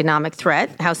techno-economic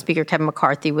threat. House Speaker Kevin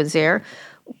McCarthy was there.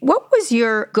 What was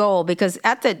your goal? Because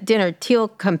at the dinner, Thiel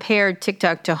compared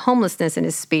TikTok to homelessness in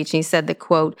his speech, and he said that,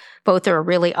 quote, both are a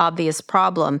really obvious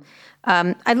problem.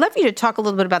 I'd love you to talk a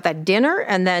little bit about that dinner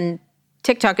and then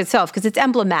TikTok itself, because it's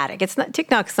emblematic. It's not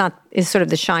TikTok's not is sort of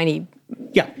the shiny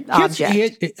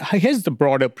object. Here's the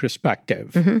broader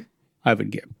perspective I would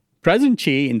give. President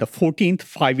Xi, in the 14th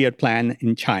five-year plan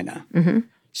in China,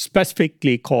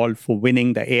 specifically called for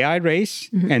winning the AI race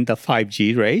and the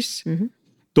 5G race.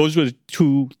 Those were the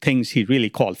two things he really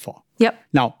called for. Yep.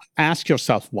 Now, ask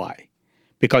yourself why.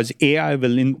 Because AI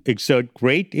will exert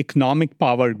great economic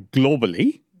power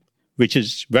globally, which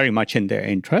is very much in their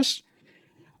interest.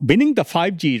 Winning the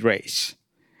 5G race,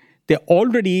 they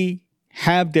already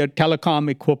have their telecom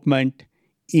equipment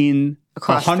in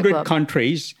Across 100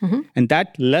 countries, and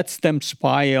that lets them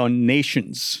spy on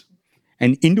nations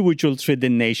and individuals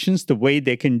within nations the way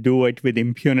they can do it with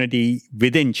impunity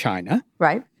within China.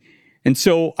 Right. And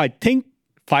so I think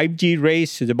 5G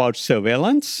race is about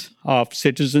surveillance of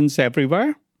citizens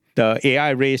everywhere. The AI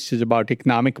race is about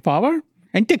economic power.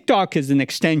 And TikTok is an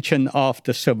extension of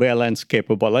the surveillance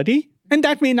capability. And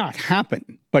that may not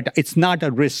happen, but it's not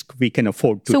a risk we can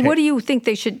afford to take. So what do you think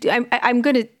they should do? I'm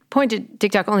going to point to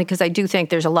TikTok only because I do think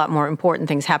there's a lot more important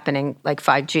things happening like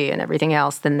 5G and everything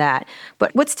else than that.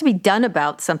 But what's to be done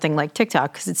about something like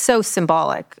TikTok? Because it's so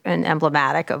symbolic and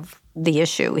emblematic of the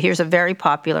issue. Here's a very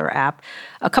popular app.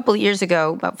 A couple of years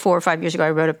ago, about 4 or 5 years ago,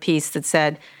 I wrote a piece that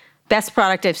said, best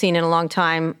product I've seen in a long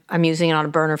time. I'm using it on a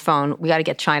burner phone. We got to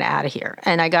get China out of here.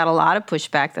 And I got a lot of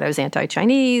pushback that I was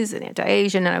anti-Chinese and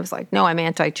anti-Asian. And I was like, no, I'm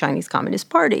anti-Chinese Communist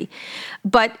Party.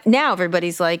 But now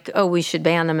everybody's like, oh, we should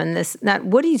ban them and this. That.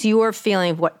 What is your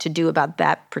feeling of what to do about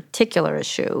that particular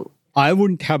issue? I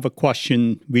wouldn't have a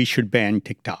question we should ban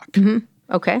TikTok.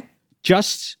 Okay.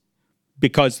 Just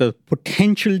because the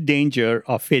potential danger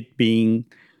of it being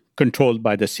controlled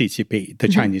by the CCP, the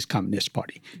Chinese Communist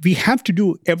Party. We have to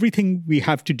do everything we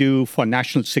have to do for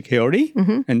national security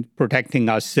and protecting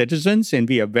our citizens, and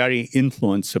we are very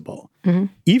influenceable.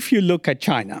 If you look at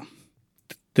China,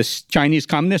 the Chinese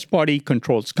Communist Party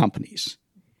controls companies.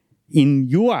 In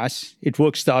U.S., it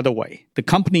works the other way. The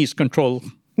companies control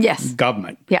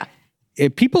government. Yeah.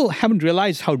 People haven't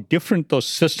realized how different those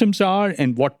systems are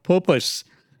and what purpose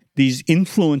these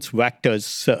influence vectors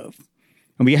serve.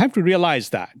 And we have to realize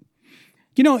that.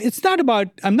 You know, it's not about,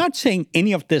 I'm not saying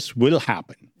any of this will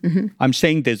happen. I'm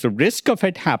saying there's a risk of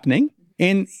it happening,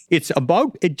 and it's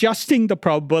about adjusting the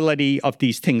probability of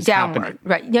these things happening.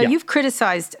 Right. Now, you've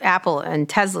criticized Apple and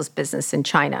Tesla's business in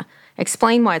China.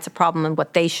 Explain why it's a problem and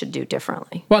what they should do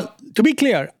differently. Well, to be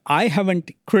clear, I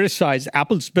haven't criticized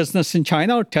Apple's business in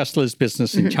China or Tesla's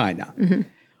business in China.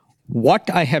 What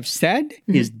I have said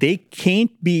is they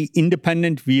can't be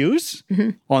independent views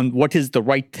on what is the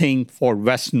right thing for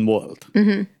Western world.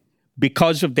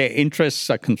 Because of their interests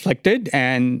are conflicted,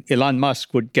 and Elon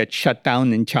Musk would get shut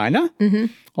down in China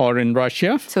or in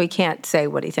Russia. So he can't say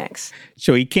what he thinks.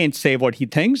 So he can't say what he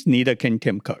thinks, neither can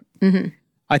Tim Cook.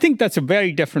 I think that's a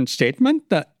very different statement,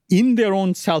 that in their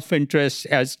own self-interest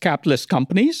as capitalist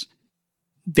companies,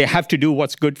 they have to do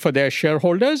what's good for their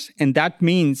shareholders, and that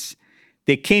means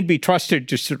they can't be trusted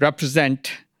to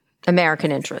represent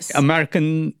American interests. And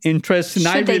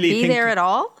should they be there at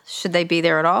all? Should they be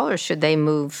there at all, or should they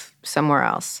move somewhere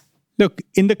else? Look,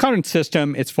 in the current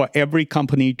system, it's for every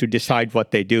company to decide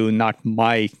what they do, not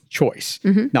my choice.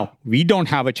 Now, we don't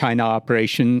have a China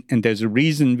operation, and there's a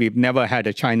reason we've never had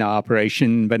a China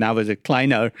operation. When I was at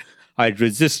Kleiner, I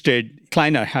resisted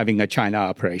Kleiner having a China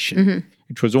operation.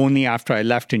 It was only after I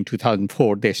left in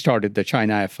 2004 they started the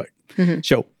China effort.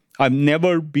 So I've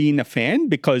never been a fan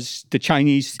because the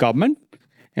Chinese government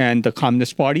and the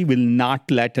Communist Party will not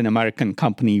let an American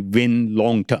company win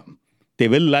long term. They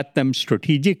will let them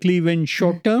strategically win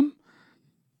short term,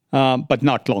 but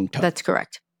not long term. That's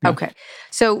correct. Okay.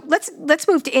 So let's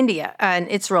move to India and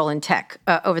its role in tech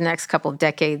over the next couple of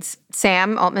decades.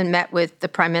 Sam Altman met with the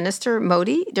Prime Minister,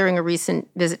 Modi, during a recent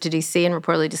visit to D.C. and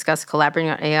reportedly discussed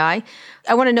collaborating on AI.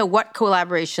 I want to know what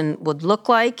collaboration would look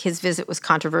like. His visit was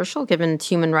controversial, given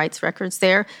human rights records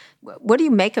there. What do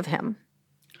you make of him?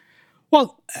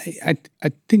 Well, I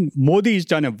think Modi's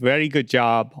done a very good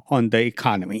job on the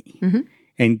economy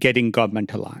and getting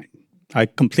government aligned. I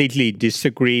completely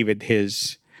disagree with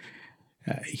his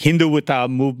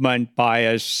Hinduism movement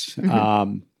bias.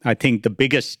 I think the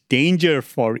biggest danger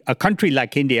for a country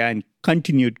like India and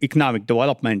continued economic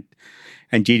development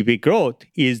and GDP growth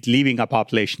is leaving a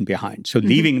population behind. So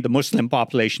leaving the Muslim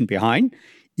population behind,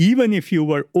 even if you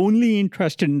were only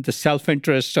interested in the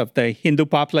self-interest of the Hindu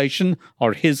population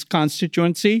or his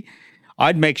constituency,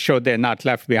 I'd make sure they're not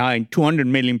left behind. 200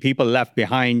 million people left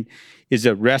behind is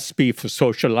a recipe for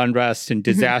social unrest and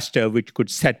disaster, which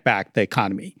could set back the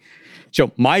economy.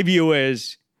 So my view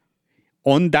is,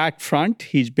 on that front,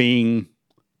 he's being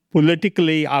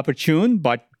politically opportune,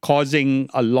 but causing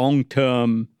a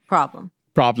long-term problem.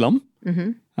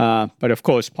 But of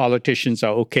course, politicians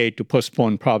are okay to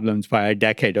postpone problems by a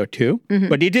decade or two.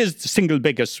 But it is the single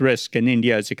biggest risk in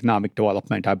India's economic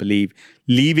development, I believe,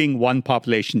 leaving one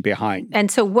population behind.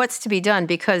 And so what's to be done?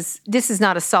 Because this is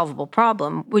not a solvable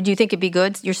problem. Would you think it'd be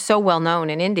good? You're so well known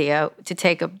in India to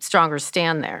take a stronger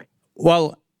stand there.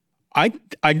 Well,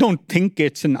 I don't think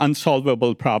it's an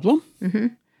unsolvable problem,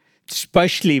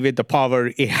 especially with the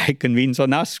power AI convenes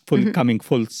on us, coming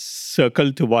full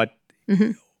circle to what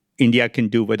India can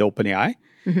do with OpenAI.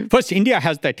 First, India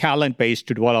has the talent base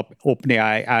to develop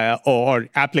OpenAI or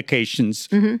applications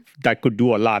that could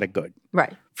do a lot of good.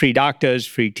 Right. Free doctors,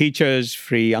 free teachers,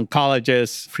 free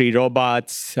oncologists, free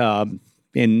robots.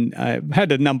 I've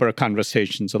had a number of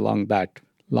conversations along that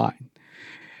line.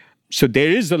 So there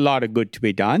is a lot of good to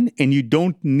be done, and you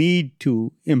don't need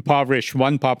to impoverish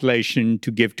one population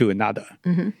to give to another.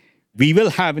 We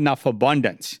will have enough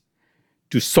abundance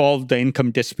to solve the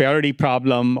income disparity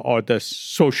problem or the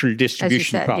social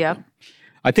distribution problem. Yeah.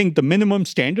 I think the minimum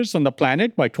standards on the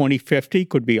planet by 2050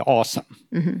 could be awesome.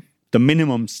 The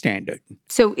minimum standard.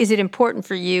 So is it important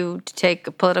for you to take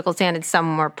a political stand in some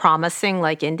more promising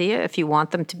like India if you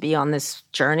want them to be on this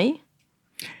journey?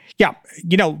 Yeah.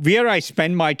 Where I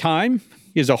spend my time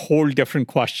is a whole different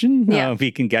question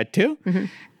we can get to.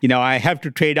 I have to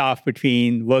trade off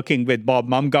between working with Bob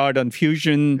Mumgard on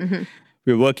fusion.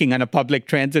 We're working on a public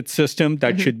transit system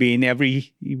that should be in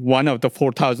every one of the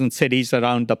 4,000 cities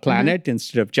around the planet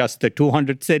instead of just the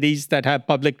 200 cities that have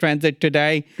public transit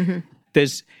today.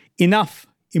 There's enough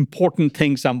important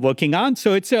things I'm working on.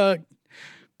 So it's a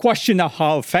question of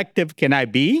how effective can I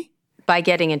be? By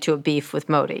getting into a beef with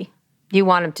Modi. You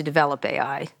want him to develop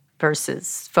AI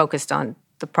versus focused on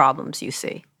the problems you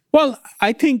see. Well,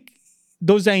 I think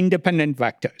those are independent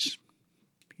vectors.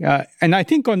 And I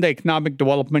think on the economic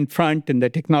development front and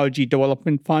the technology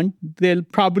development front, they'll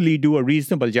probably do a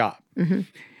reasonable job.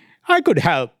 I could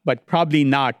help, but probably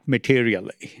not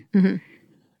materially.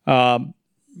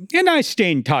 And I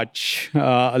stay in touch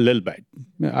a little bit,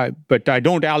 but I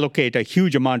don't allocate a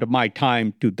huge amount of my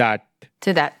time to that.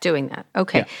 Doing that.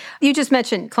 Okay. Yeah. You just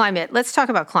mentioned climate. Let's talk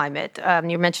about climate.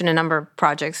 You mentioned a number of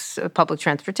projects, public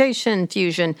transportation,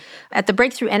 fusion. At the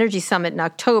Breakthrough Energy Summit in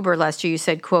October last year, you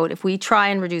said, quote, if we try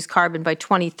and reduce carbon by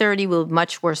 2030, we'll be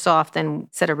much worse off than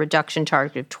set a reduction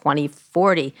target of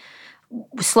 2040.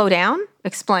 Slow down?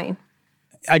 Explain.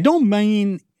 I don't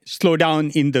mean slow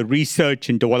down in the research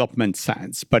and development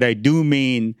sense, but I do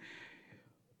mean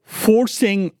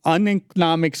forcing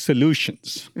uneconomic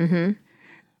solutions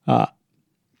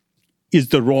is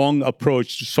the wrong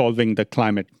approach to solving the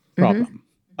climate problem.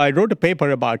 I wrote a paper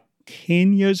about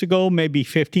 10 years ago, maybe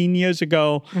 15 years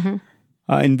ago,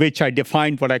 in which I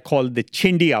defined what I call the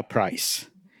Chindia price.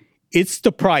 It's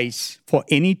the price for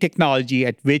any technology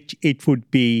at which it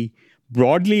would be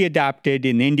broadly adapted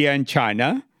in India and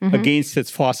China against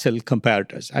its fossil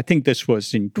competitors. I think this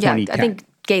was in 2010. Yeah, I think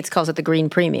Gates calls it the green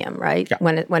premium, right? Yeah.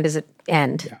 When does it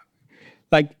end? Yeah.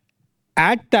 Like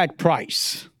at that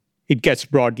price, it gets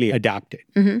broadly adapted.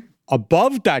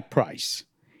 Above that price,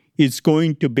 it's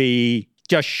going to be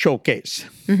just showcase,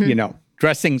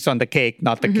 dressings on the cake,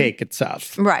 not the cake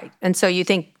itself. Right. And so you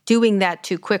think doing that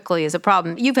too quickly is a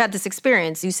problem. You've had this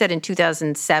experience. You said in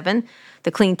 2007,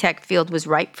 the clean tech field was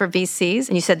ripe for VCs,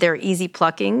 and you said there are easy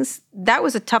pluckings. That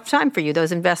was a tough time for you,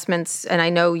 those investments. And I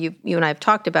know you and I have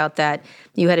talked about that.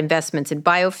 You had investments in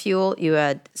biofuel. You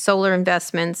had solar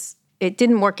investments. It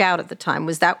didn't work out at the time.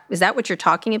 Is that what you're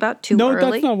talking about? Too early?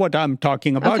 No, that's not what I'm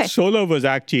talking about. Okay. Solar was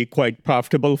actually quite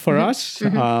profitable for us.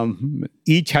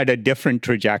 Each had a different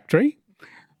trajectory.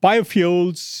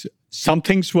 Biofuels, some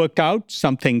things worked out,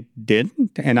 something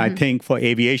didn't. And I think for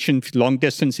aviation,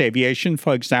 long-distance aviation,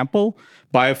 for example,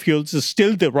 biofuels is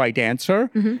still the right answer.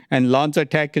 And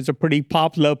LanzaTech is a pretty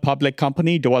popular public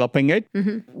company developing it.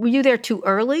 Were you there too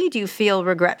early? Do you feel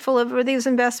regretful over these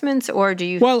investments, or do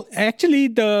you? Well, actually,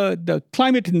 the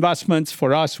climate investments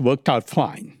for us worked out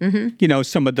fine.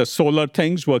 Some of the solar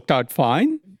things worked out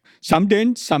fine. Some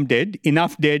didn't, some did.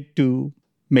 Enough did to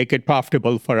make it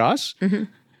profitable for us.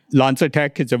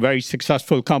 LanzaTech is a very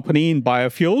successful company in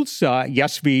biofuels.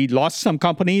 Yes, we lost some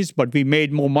companies, but we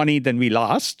made more money than we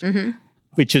lost,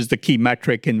 which is the key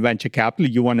metric in venture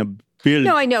capital. You want to build...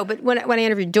 No, I know, but when I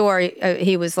interviewed Dor,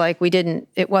 he was like,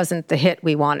 it wasn't the hit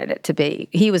we wanted it to be.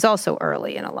 He was also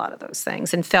early in a lot of those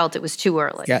things and felt it was too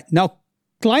early. Yeah. Now,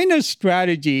 Kleiner's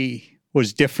strategy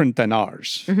was different than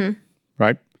ours,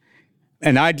 right?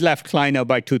 And I'd left Kleiner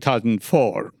by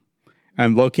 2004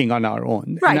 and working on our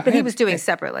own. Right, but he was doing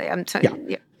separately. I'm telling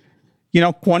you.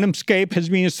 QuantumScape has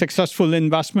been a successful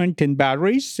investment in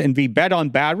batteries, and we bet on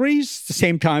batteries. At the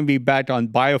same time, we bet on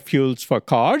biofuels for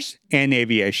cars and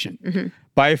aviation. Mm-hmm.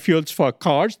 Biofuels for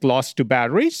cars lost to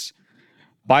batteries.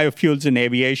 Biofuels in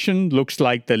aviation looks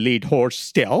like the lead horse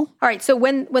still. All right, so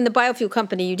when the biofuel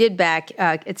company you did back,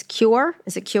 it's Cure?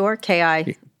 Is it Cure?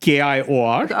 K-I?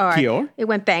 K-I-O-R, Right. Cure. It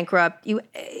went bankrupt.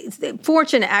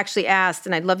 Fortune actually asked,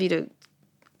 and I'd love you to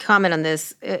comment on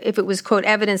this, if it was, quote,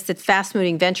 evidence that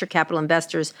fast-moving venture capital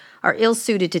investors are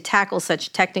ill-suited to tackle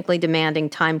such technically demanding,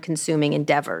 time-consuming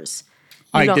endeavors.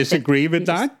 I disagree with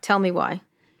that. Tell me why.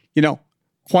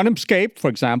 QuantumScape, for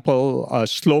example, a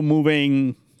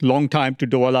slow-moving, long time to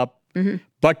develop,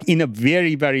 but in a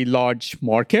very, very large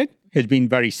market, has been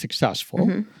very successful.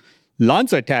 Mm-hmm.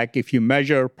 LanzaTech, if you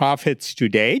measure profits to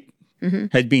date,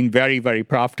 has been very, very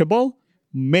profitable,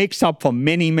 makes up for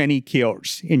many, many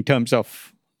cures in terms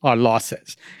of our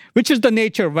losses, which is the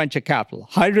nature of venture capital.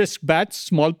 High-risk bets,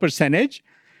 small percentage,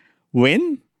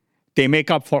 win. They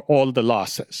make up for all the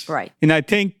losses. Right. And I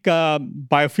think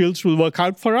biofuels will work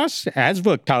out for us, has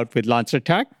worked out with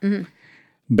LanzaTech. Mm-hmm.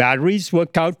 Batteries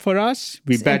worked out for us.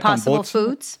 We bet on both. Impossible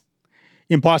Foods?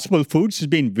 Impossible Foods has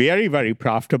been very, very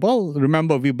profitable.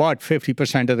 Remember, we bought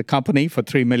 50% of the company for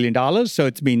 $3 million. So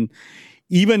it's been,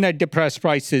 even at depressed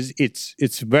prices,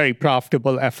 it's a very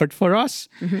profitable effort for us.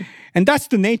 Mm-hmm. And that's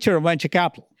the nature of venture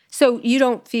capital. So you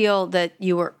don't feel that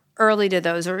you were early to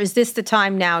those, or is this the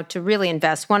time now to really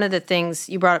invest? One of the things,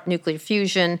 you brought up nuclear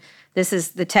fusion. This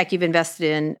is the tech you've invested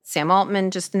in. Sam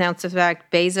Altman just announced the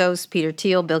fact, Bezos, Peter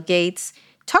Thiel, Bill Gates.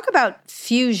 Talk about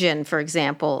fusion, for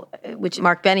example, which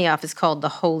Mark Benioff has called the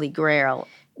Holy Grail.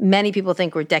 Many people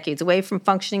think we're decades away from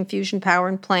functioning fusion power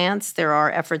in plants. There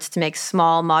are efforts to make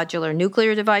small modular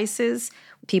nuclear devices.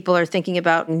 People are thinking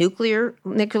about nuclear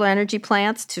energy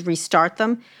plants to restart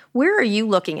them. Where are you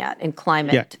looking at in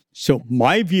climate? Yeah. So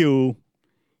my view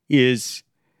is,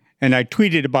 and I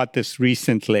tweeted about this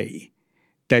recently,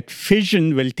 that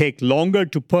fission will take longer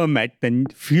to permit than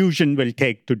fusion will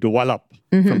take to develop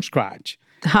from scratch.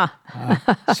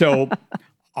 So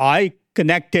I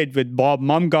connected with Bob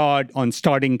Mumgard on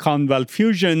starting Commonwealth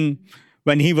Fusion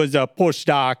when he was a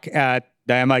postdoc at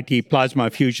the MIT Plasma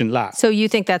Fusion Lab. So you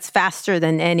think that's faster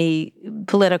than any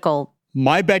political?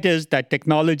 My bet is that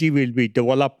technology will be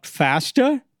developed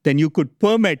faster than you could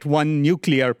permit one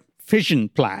nuclear fission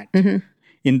plant here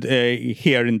in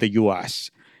the U.S.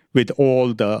 with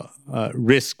all the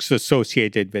risks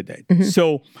associated with it. Mm-hmm.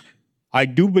 So I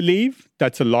do believe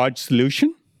that's a large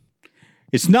solution.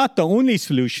 It's not the only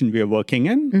solution we are working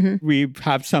in. Mm-hmm. We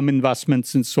have some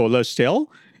investments in solar still.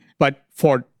 But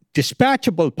for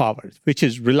dispatchable power, which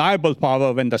is reliable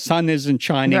power when the sun isn't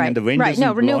shining and the wind isn't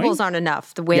blowing. Renewables aren't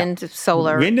enough. The wind,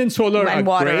 solar, wind and solar and are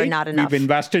water great. Are not enough. We've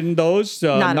invested in those,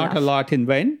 not a lot in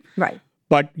wind. Right.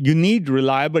 But you need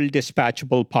reliable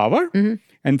dispatchable power,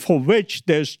 and for which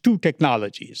there's two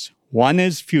technologies. One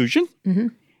is fusion,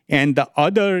 and the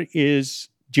other is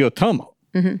geothermal.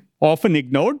 Often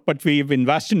ignored, but we've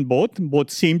invested in both, and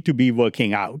both seem to be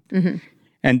working out.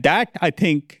 And that, I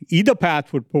think, either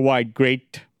path would provide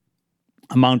great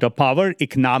amount of power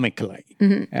economically.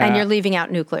 And you're leaving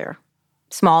out nuclear.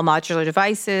 Small modular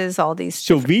devices, all these.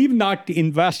 So we've not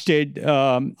invested.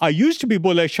 I used to be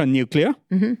bullish on nuclear.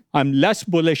 I'm less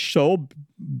bullish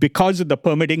because of the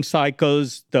permitting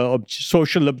cycles, the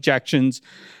social objections,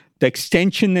 the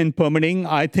extension in permitting.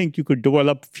 I think you could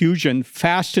develop fusion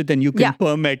faster than you can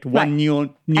permit one new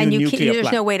nuclear plant.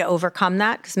 There's no way to overcome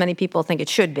that because many people think it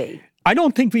should be. I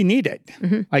don't think we need it.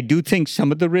 I do think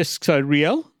some of the risks are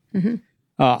real.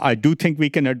 I do think we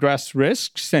can address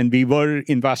risks, and we were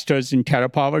investors in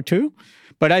TerraPower too.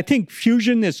 But I think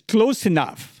fusion is close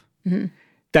enough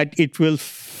that it will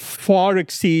far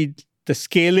exceed the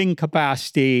scaling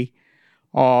capacity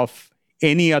of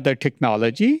any other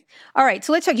technology. All right,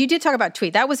 so let's talk. You did talk about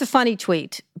tweet. That was a funny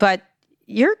tweet, but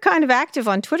you're kind of active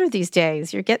on Twitter these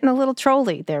days. You're getting a little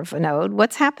trolly there, Vinod.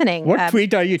 What's happening? What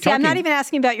tweet are you talking? I'm not even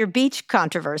asking about your beach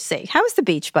controversy. How is the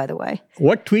beach, by the way?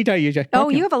 What tweet are you talking? Oh,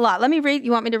 you have a lot. Let me read.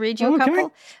 You want me to read you a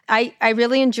couple? I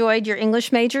really enjoyed your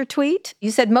English major tweet.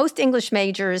 You said most English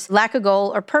majors lack a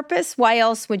goal or purpose. Why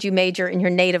else would you major in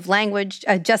your native language?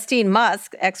 Justine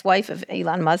Musk, ex-wife of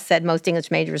Elon Musk, said most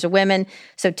English majors are women.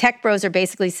 So tech bros are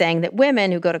basically saying that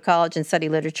women who go to college and study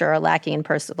literature are lacking in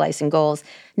personalizing goals.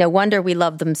 No wonder we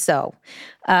love them so.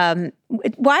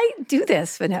 Why do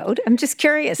this, Vinod? I'm just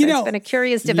curious. It's been a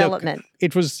curious development. Look,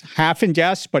 it was half in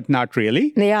jest, but not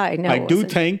really. Yeah, I know. I do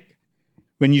think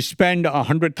when you spend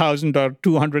 $100,000 or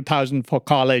 $200,000 for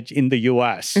college in the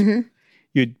U.S.,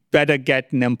 you'd better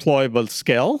get an employable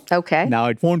skill. Okay. Now,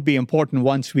 it won't be important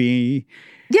once we...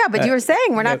 Yeah, but you were saying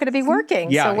we're not going to be working.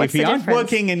 Yeah, so what's if we the aren't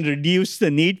difference? working and reduce the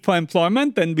need for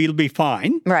employment, then we'll be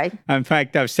fine. Right. In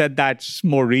fact, I've said that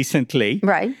more recently.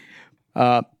 Right.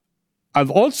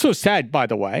 I've also said, by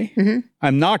the way,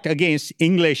 I'm not against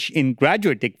English in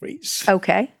graduate degrees.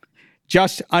 Okay.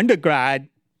 Just undergrad,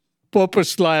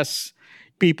 purposeless,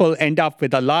 people end up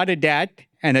with a lot of debt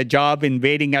and a job in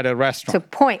waiting at a restaurant.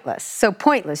 So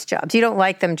pointless jobs. You don't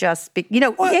like them just...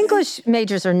 English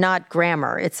majors are not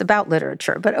grammar. It's about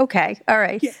literature. But okay. All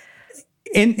right. Yeah.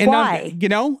 And Why?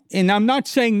 And I'm not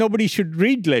saying nobody should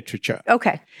read literature.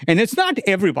 Okay. And it's not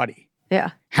everybody.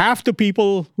 Yeah. Half the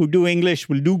people who do English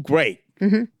will do great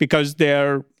because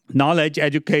their knowledge,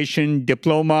 education,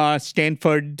 diploma,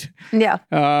 Stanford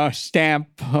stamp,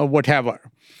 whatever.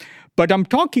 But I'm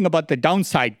talking about the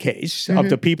downside case of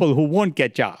the people who won't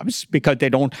get jobs because they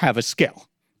don't have a skill.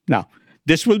 Now,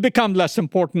 this will become less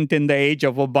important in the age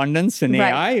of abundance and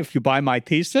AI, if you buy my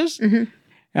thesis.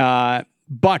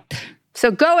 But...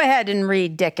 So go ahead and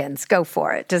read Dickens. Go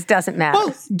for it. Just doesn't matter.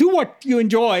 Well, do what you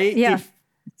enjoy if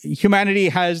humanity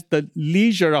has the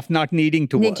leisure of not needing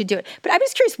to work. To do it. But I'm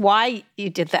just curious why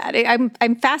you did that.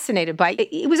 I'm fascinated by it.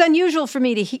 It was unusual for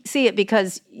me to see it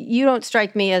because you don't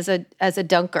strike me as a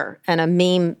dunker and a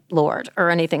meme lord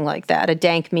or anything like that, a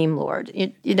dank meme lord.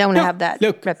 You don't have that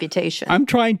reputation. I'm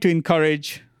trying to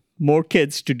encourage more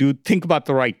kids to think about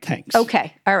the right things.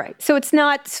 Okay. All right. So it's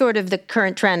not sort of the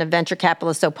current trend of venture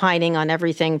capitalists opining on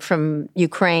everything from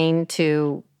Ukraine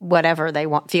to whatever they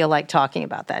feel like talking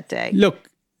about that day. Look,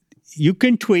 you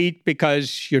can tweet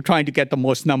because you're trying to get the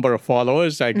most number of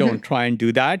followers. I don't try and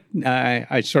do that.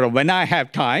 I sort of, when I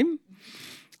have time,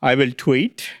 I will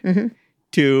tweet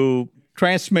to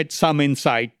transmit some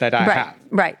insight that I have.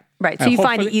 Right. So you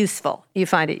find it useful. I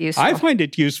find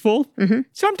it useful.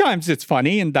 Sometimes it's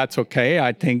funny, and that's okay.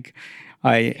 I think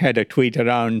I had a tweet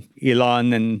around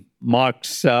Elon and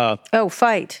Mark's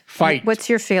fight. What's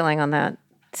your feeling on that?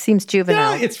 Seems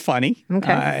juvenile. Yeah, it's funny.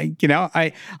 Okay.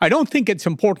 I don't think it's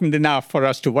important enough for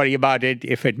us to worry about it.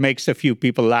 If it makes a few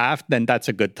people laugh, then that's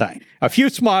a good thing. A few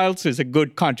smiles is a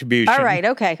good contribution. All right,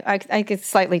 okay. I think it's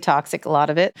slightly toxic, a lot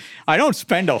of it. I don't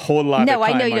spend a whole lot of time on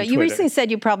Twitter. No, I know you recently said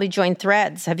you probably joined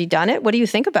Threads. Have you done it? What do you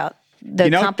think about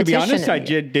the competition? To be honest, I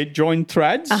did join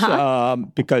Threads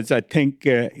because I think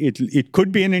it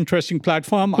could be an interesting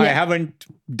platform. Yeah. I haven't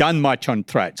done much on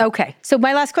Threads. Okay. So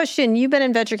my last question, you've been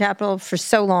in venture capital for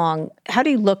so long. How do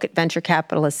you look at venture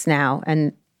capitalists now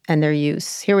and their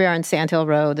use? Here we are in Sand Hill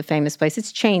Road, the famous place.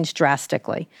 It's changed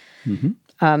drastically.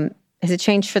 Has it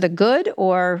changed for the good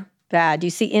or bad? Do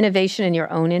you see innovation in your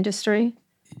own industry?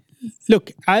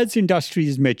 Look, as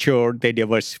industries mature, they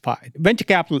diversify. Venture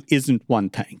capital isn't one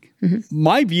thing.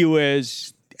 My view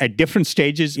is at different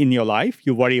stages in your life,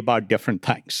 you worry about different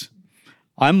things.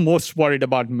 I'm most worried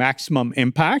about maximum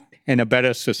impact and a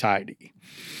better society.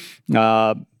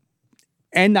 And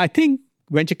I think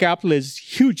venture capital is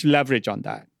huge leverage on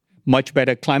that. Much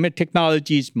better climate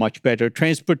technologies, much better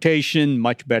transportation,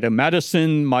 much better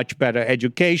medicine, much better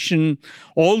education.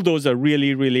 All those are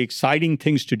really, really exciting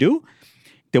things to do.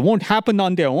 They won't happen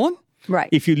on their own. Right.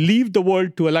 If you leave the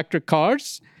world to electric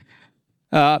cars,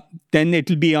 then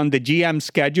it'll be on the GM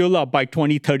schedule by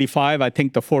 2035. I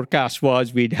think the forecast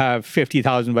was we'd have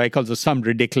 50,000 vehicles or some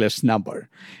ridiculous number.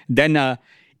 Then an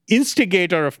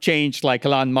instigator of change like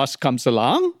Elon Musk comes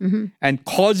along and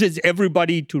causes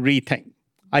everybody to rethink.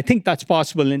 I think that's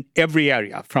possible in every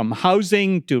area, from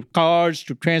housing to cars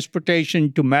to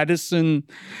transportation to medicine,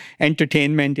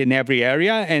 entertainment, in every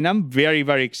area. And I'm very,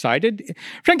 very excited.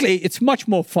 Frankly, it's much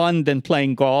more fun than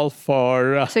playing golf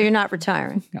or... So you're not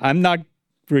retiring? I'm not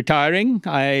retiring.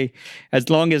 As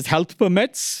long as health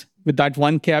permits, with that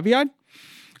one caveat,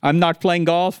 I'm not playing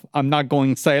golf. I'm not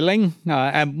going sailing.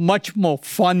 I have much more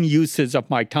fun uses of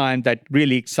my time that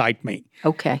really excite me.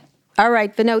 Okay. All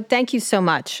right, Vinod, thank you so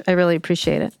much. I really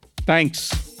appreciate it. Thanks.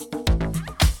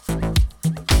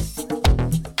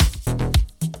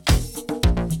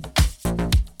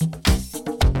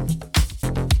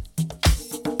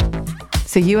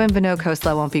 So you and Vinod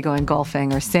Khosla won't be going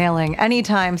golfing or sailing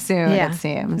anytime soon, it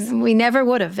seems. We never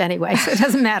would have anyway, so it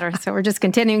doesn't matter. So we're just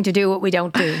continuing to do what we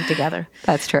don't do together.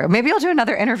 That's true. Maybe I'll do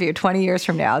another interview 20 years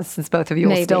from now, since both of you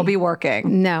will still be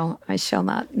working. No, I shall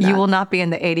not. You will not be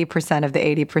in the 80% of the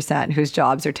 80% whose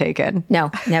jobs are taken.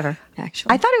 No, never,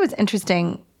 actually. I thought it was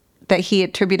interesting that he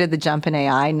attributed the jump in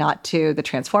AI not to the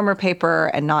Transformer paper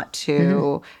and not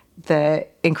to the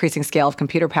increasing scale of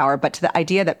computer power, but to the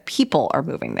idea that people are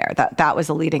moving there. That was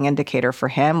a leading indicator for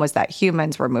him, was that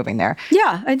humans were moving there.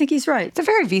 Yeah, I think he's right. It's a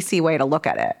very VC way to look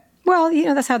at it. Well,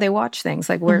 that's how they watch things,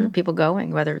 like where are people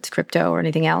going, whether it's crypto or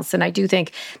anything else. And I do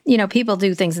think, people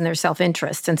do things in their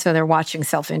self-interest. And so they're watching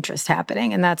self-interest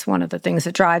happening. And that's one of the things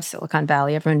that drives Silicon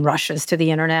Valley. Everyone rushes to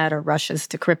the internet or rushes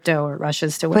to crypto or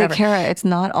rushes to whatever. Wait, Kara, it's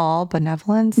not all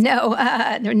benevolence? No,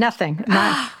 nothing.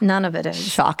 None of it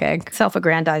is. Shocking.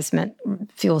 Self-aggrandizement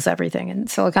fuels everything in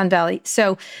Silicon Valley.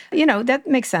 So, that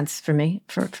makes sense for me,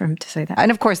 for him to say that.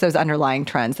 And of course, those underlying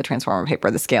trends, the transformer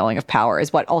paper, the scaling of power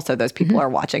is what also those people are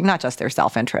watching, not just their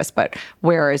self-interest, but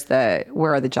where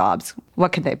are the jobs?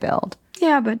 What can they build?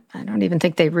 Yeah, but I don't even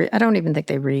think they read. You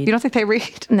don't think they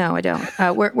read? No, I don't.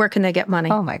 Where can they get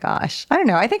money? Oh my gosh. I don't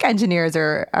know. I think engineers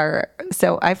are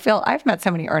so I've met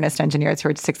so many earnest engineers who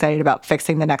are just excited about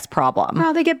fixing the next problem.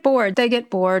 Well, they get bored.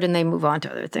 And they move on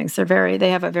to other things. They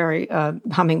have a very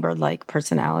hummingbird-like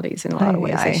personalities in a lot of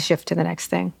ways. They shift to the next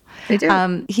thing. They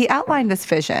do. He outlined this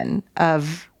vision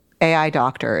of AI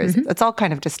doctors. It's all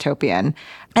kind of dystopian.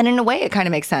 And in a way, it kind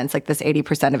of makes sense, like this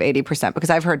 80% of 80%,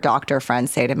 because I've heard doctor friends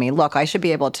say to me, look, I should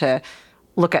be able to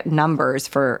look at numbers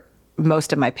for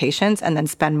most of my patients and then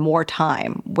spend more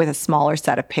time with a smaller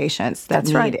set of patients that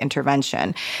need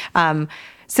intervention.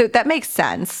 So that makes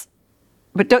sense.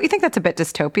 But don't you think that's a bit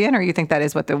dystopian, or you think that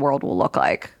is what the world will look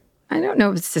like? I don't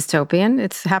know if it's dystopian.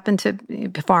 It's happened to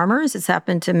farmers. It's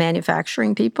happened to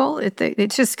manufacturing people.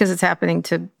 It's just because it's happening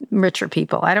to richer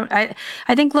people. I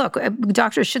think, look,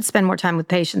 doctors should spend more time with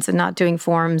patients and not doing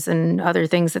forms and other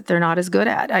things that they're not as good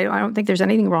at. I don't think there's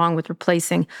anything wrong with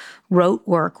replacing rote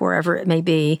work, wherever it may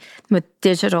be, with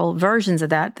digital versions of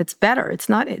that that's better.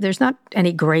 There's not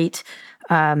any great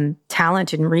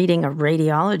talent in reading a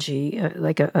radiology,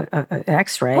 like an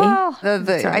X-ray. Well,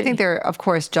 I think there, of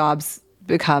course, jobs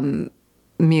become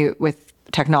mute with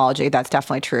technology. That's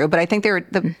definitely true. But I think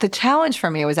the challenge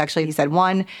for me was actually, he said,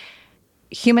 one,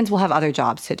 humans will have other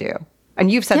jobs to do. And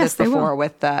you've said this before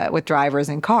with drivers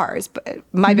and cars. But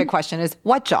my big question is,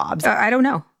 what jobs? I don't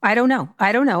know.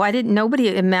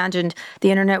 Nobody imagined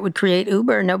the internet would create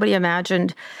Uber. Nobody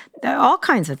imagined all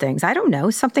kinds of things. I don't know,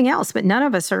 something else. But none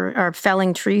of us are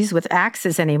felling trees with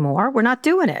axes anymore. We're not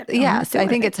doing it. Yes, I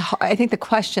think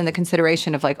the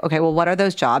consideration of like, okay, well, what are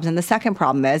those jobs? And the second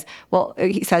problem is, well,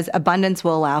 he says abundance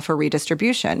will allow for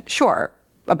redistribution. Sure.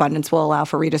 Abundance will allow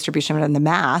for redistribution in the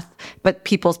math, but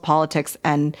people's politics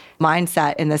and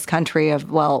mindset in this country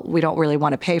of, well, we don't really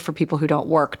want to pay for people who don't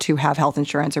work to have health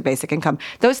insurance or basic income.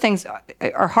 Those things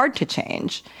are hard to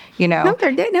change, No,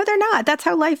 they're not. That's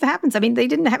how life happens. I mean, they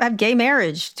didn't have gay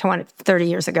marriage 30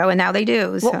 years ago, and now they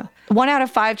do. So. Well, 1 out of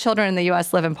 5 children in the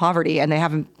U.S. live in poverty, and they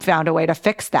haven't found a way to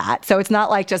fix that. So it's not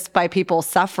like just by people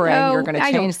suffering, you're going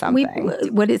to change something.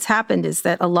 What has happened is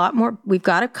that a lot more, we've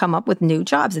got to come up with new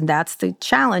jobs, and that's the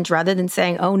challenge, rather than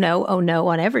saying, oh no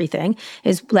on everything,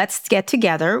 is let's get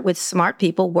together with smart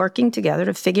people working together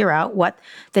to figure out what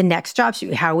the next job should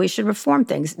be, how we should reform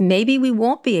things. Maybe we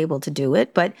won't be able to do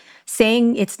it, but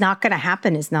saying it's not going to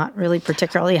happen is not really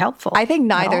particularly helpful. I think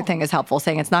neither thing is helpful.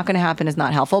 Saying it's not going to happen is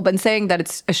not helpful, but saying that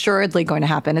it's assuredly going to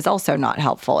happen is also not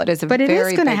helpful. It is a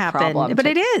very big problem. But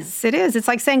it is. It's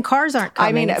like saying cars aren't coming.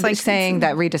 I mean, it's like saying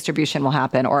that redistribution will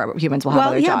happen or humans will have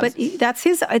other jobs. But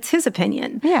it's his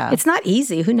opinion. Yeah. It's not easy.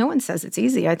 No one says it's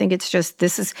easy. I think it's just,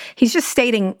 he's just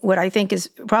stating what I think is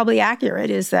probably accurate,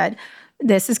 is that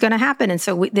this is going to happen. And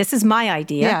so this is my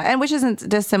idea. Yeah, and which isn't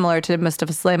dissimilar to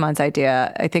Mustafa Suleyman's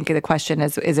idea. I think the question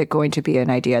is it going to be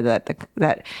an idea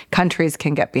that countries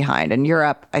can get behind? In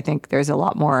Europe, I think there's a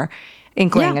lot more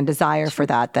inkling and desire for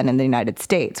that than in the United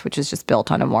States, which is just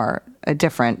built on a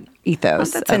different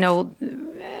ethos. That's an old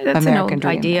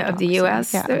idea of the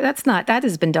U.S. Yeah. That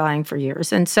has been dying for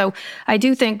years. And so I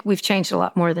do think we've changed a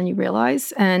lot more than you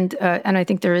realize. And I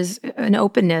think there is an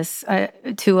openness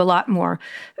to a lot more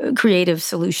creative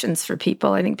solutions for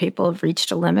people. I think people have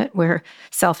reached a limit where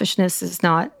selfishness is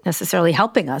not necessarily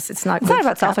helping us. It's not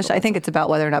about selfish. I think it's about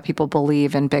whether or not people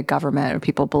believe in big government, or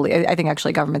people believe. I think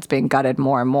actually government's being gutted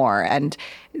more and more. And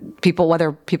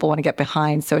whether people want to get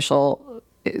behind social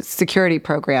security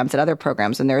programs and other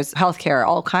programs, and there's healthcare,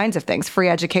 all kinds of things, free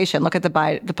education. Look at the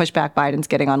pushback Biden's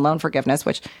getting on loan forgiveness,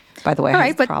 which, by the way,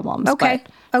 has problems.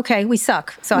 Okay, we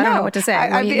suck. So I don't know what to say.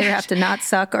 We either have to not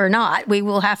suck or not. We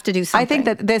will have to do something. I think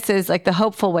that this is like the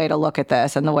hopeful way to look at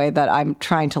this, and the way that I'm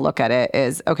trying to look at it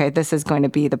is, okay, this is going to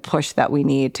be the push that we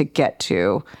need to get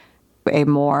to a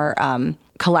more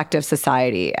collective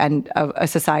society, and a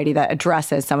society that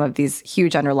addresses some of these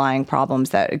huge underlying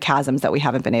chasms that we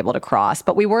haven't been able to cross.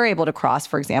 But we were able to cross,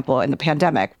 for example, in the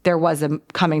pandemic. There was a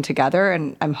coming together,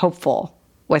 and I'm hopeful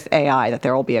with AI that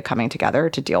there will be a coming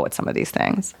together to deal with some of these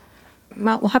things.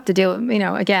 Well, we'll have to deal with,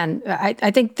 again,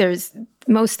 I think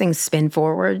most things spin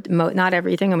forward, not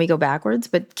everything, and we go backwards,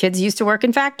 but kids used to work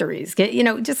in factories,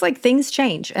 just like things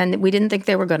change. And we didn't think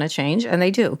they were going to change, and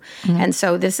they do. And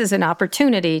so this is an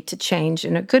opportunity to change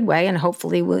in a good way, and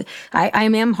hopefully I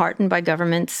am heartened by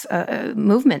government's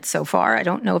movement so far. I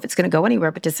don't know if it's going to go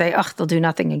anywhere, but to say, they'll do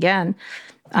nothing again,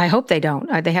 I hope they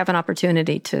don't. They have an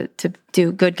opportunity to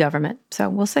do good government. So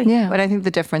we'll see. Yeah, but I think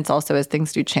the difference also is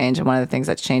things do change. And one of the things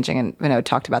that's changing, and Vinod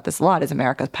talked about this a lot, is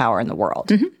America's power in the world.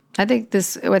 Mm-hmm. I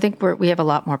think we have a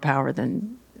lot more power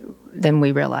than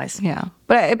we realize. Yeah.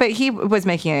 But he was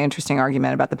making an interesting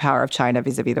argument about the power of China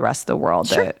vis-a-vis the rest of the world,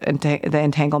 sure. the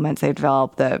entanglements they've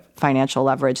developed, the financial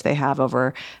leverage they have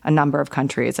over a number of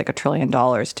countries, like $1 trillion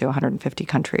to 150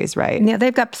 countries, right? Yeah,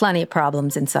 they've got plenty of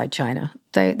problems inside China.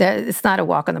 It's not a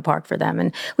walk in the park for them.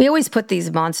 And we always put these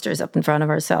monsters up in front of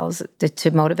ourselves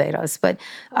to motivate us. But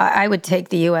I would take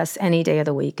the U.S. any day of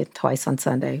the week and twice on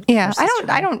Sunday. Yeah,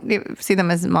 I don't see them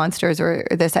as monsters or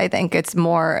this. I think it's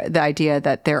more the idea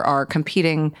that there are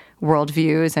competing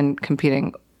worldviews and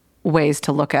competing ways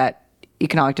to look at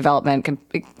economic development,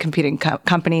 competing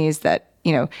companies that,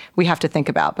 we have to think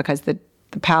about because the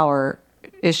power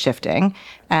is shifting,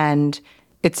 and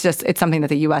it's something that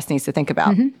the U.S. needs to think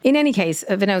about. Mm-hmm. In any case,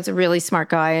 Vinod's a really smart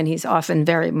guy, and he's often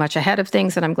very much ahead of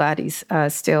things, and I'm glad he's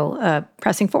still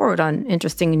pressing forward on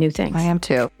interesting new things. I am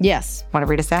too. Yes. Want to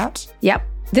read us out? Yep.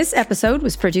 This episode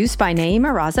was produced by Naeem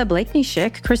Araza, Blakeney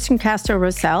Schick, Kristen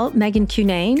Castro-Rosell, Megan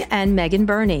Cunane, and Megan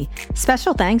Burney.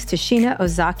 Special thanks to Sheena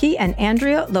Ozaki and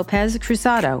Andrea Lopez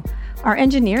Cruzado. Our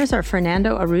engineers are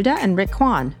Fernando Arruda and Rick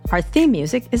Kwan. Our theme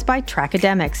music is by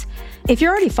Trackademics. If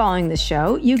you're already following the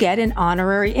show, you get an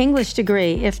honorary English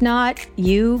degree. If not,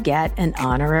 you get an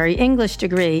honorary English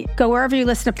degree. Go wherever you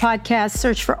listen to podcasts,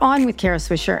 search for On with Kara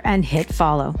Swisher, and hit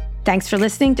follow. Thanks for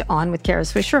listening to On with Kara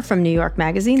Swisher from New York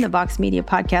Magazine, the Vox Media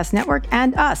Podcast Network,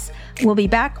 and us. We'll be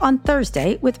back on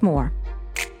Thursday with more.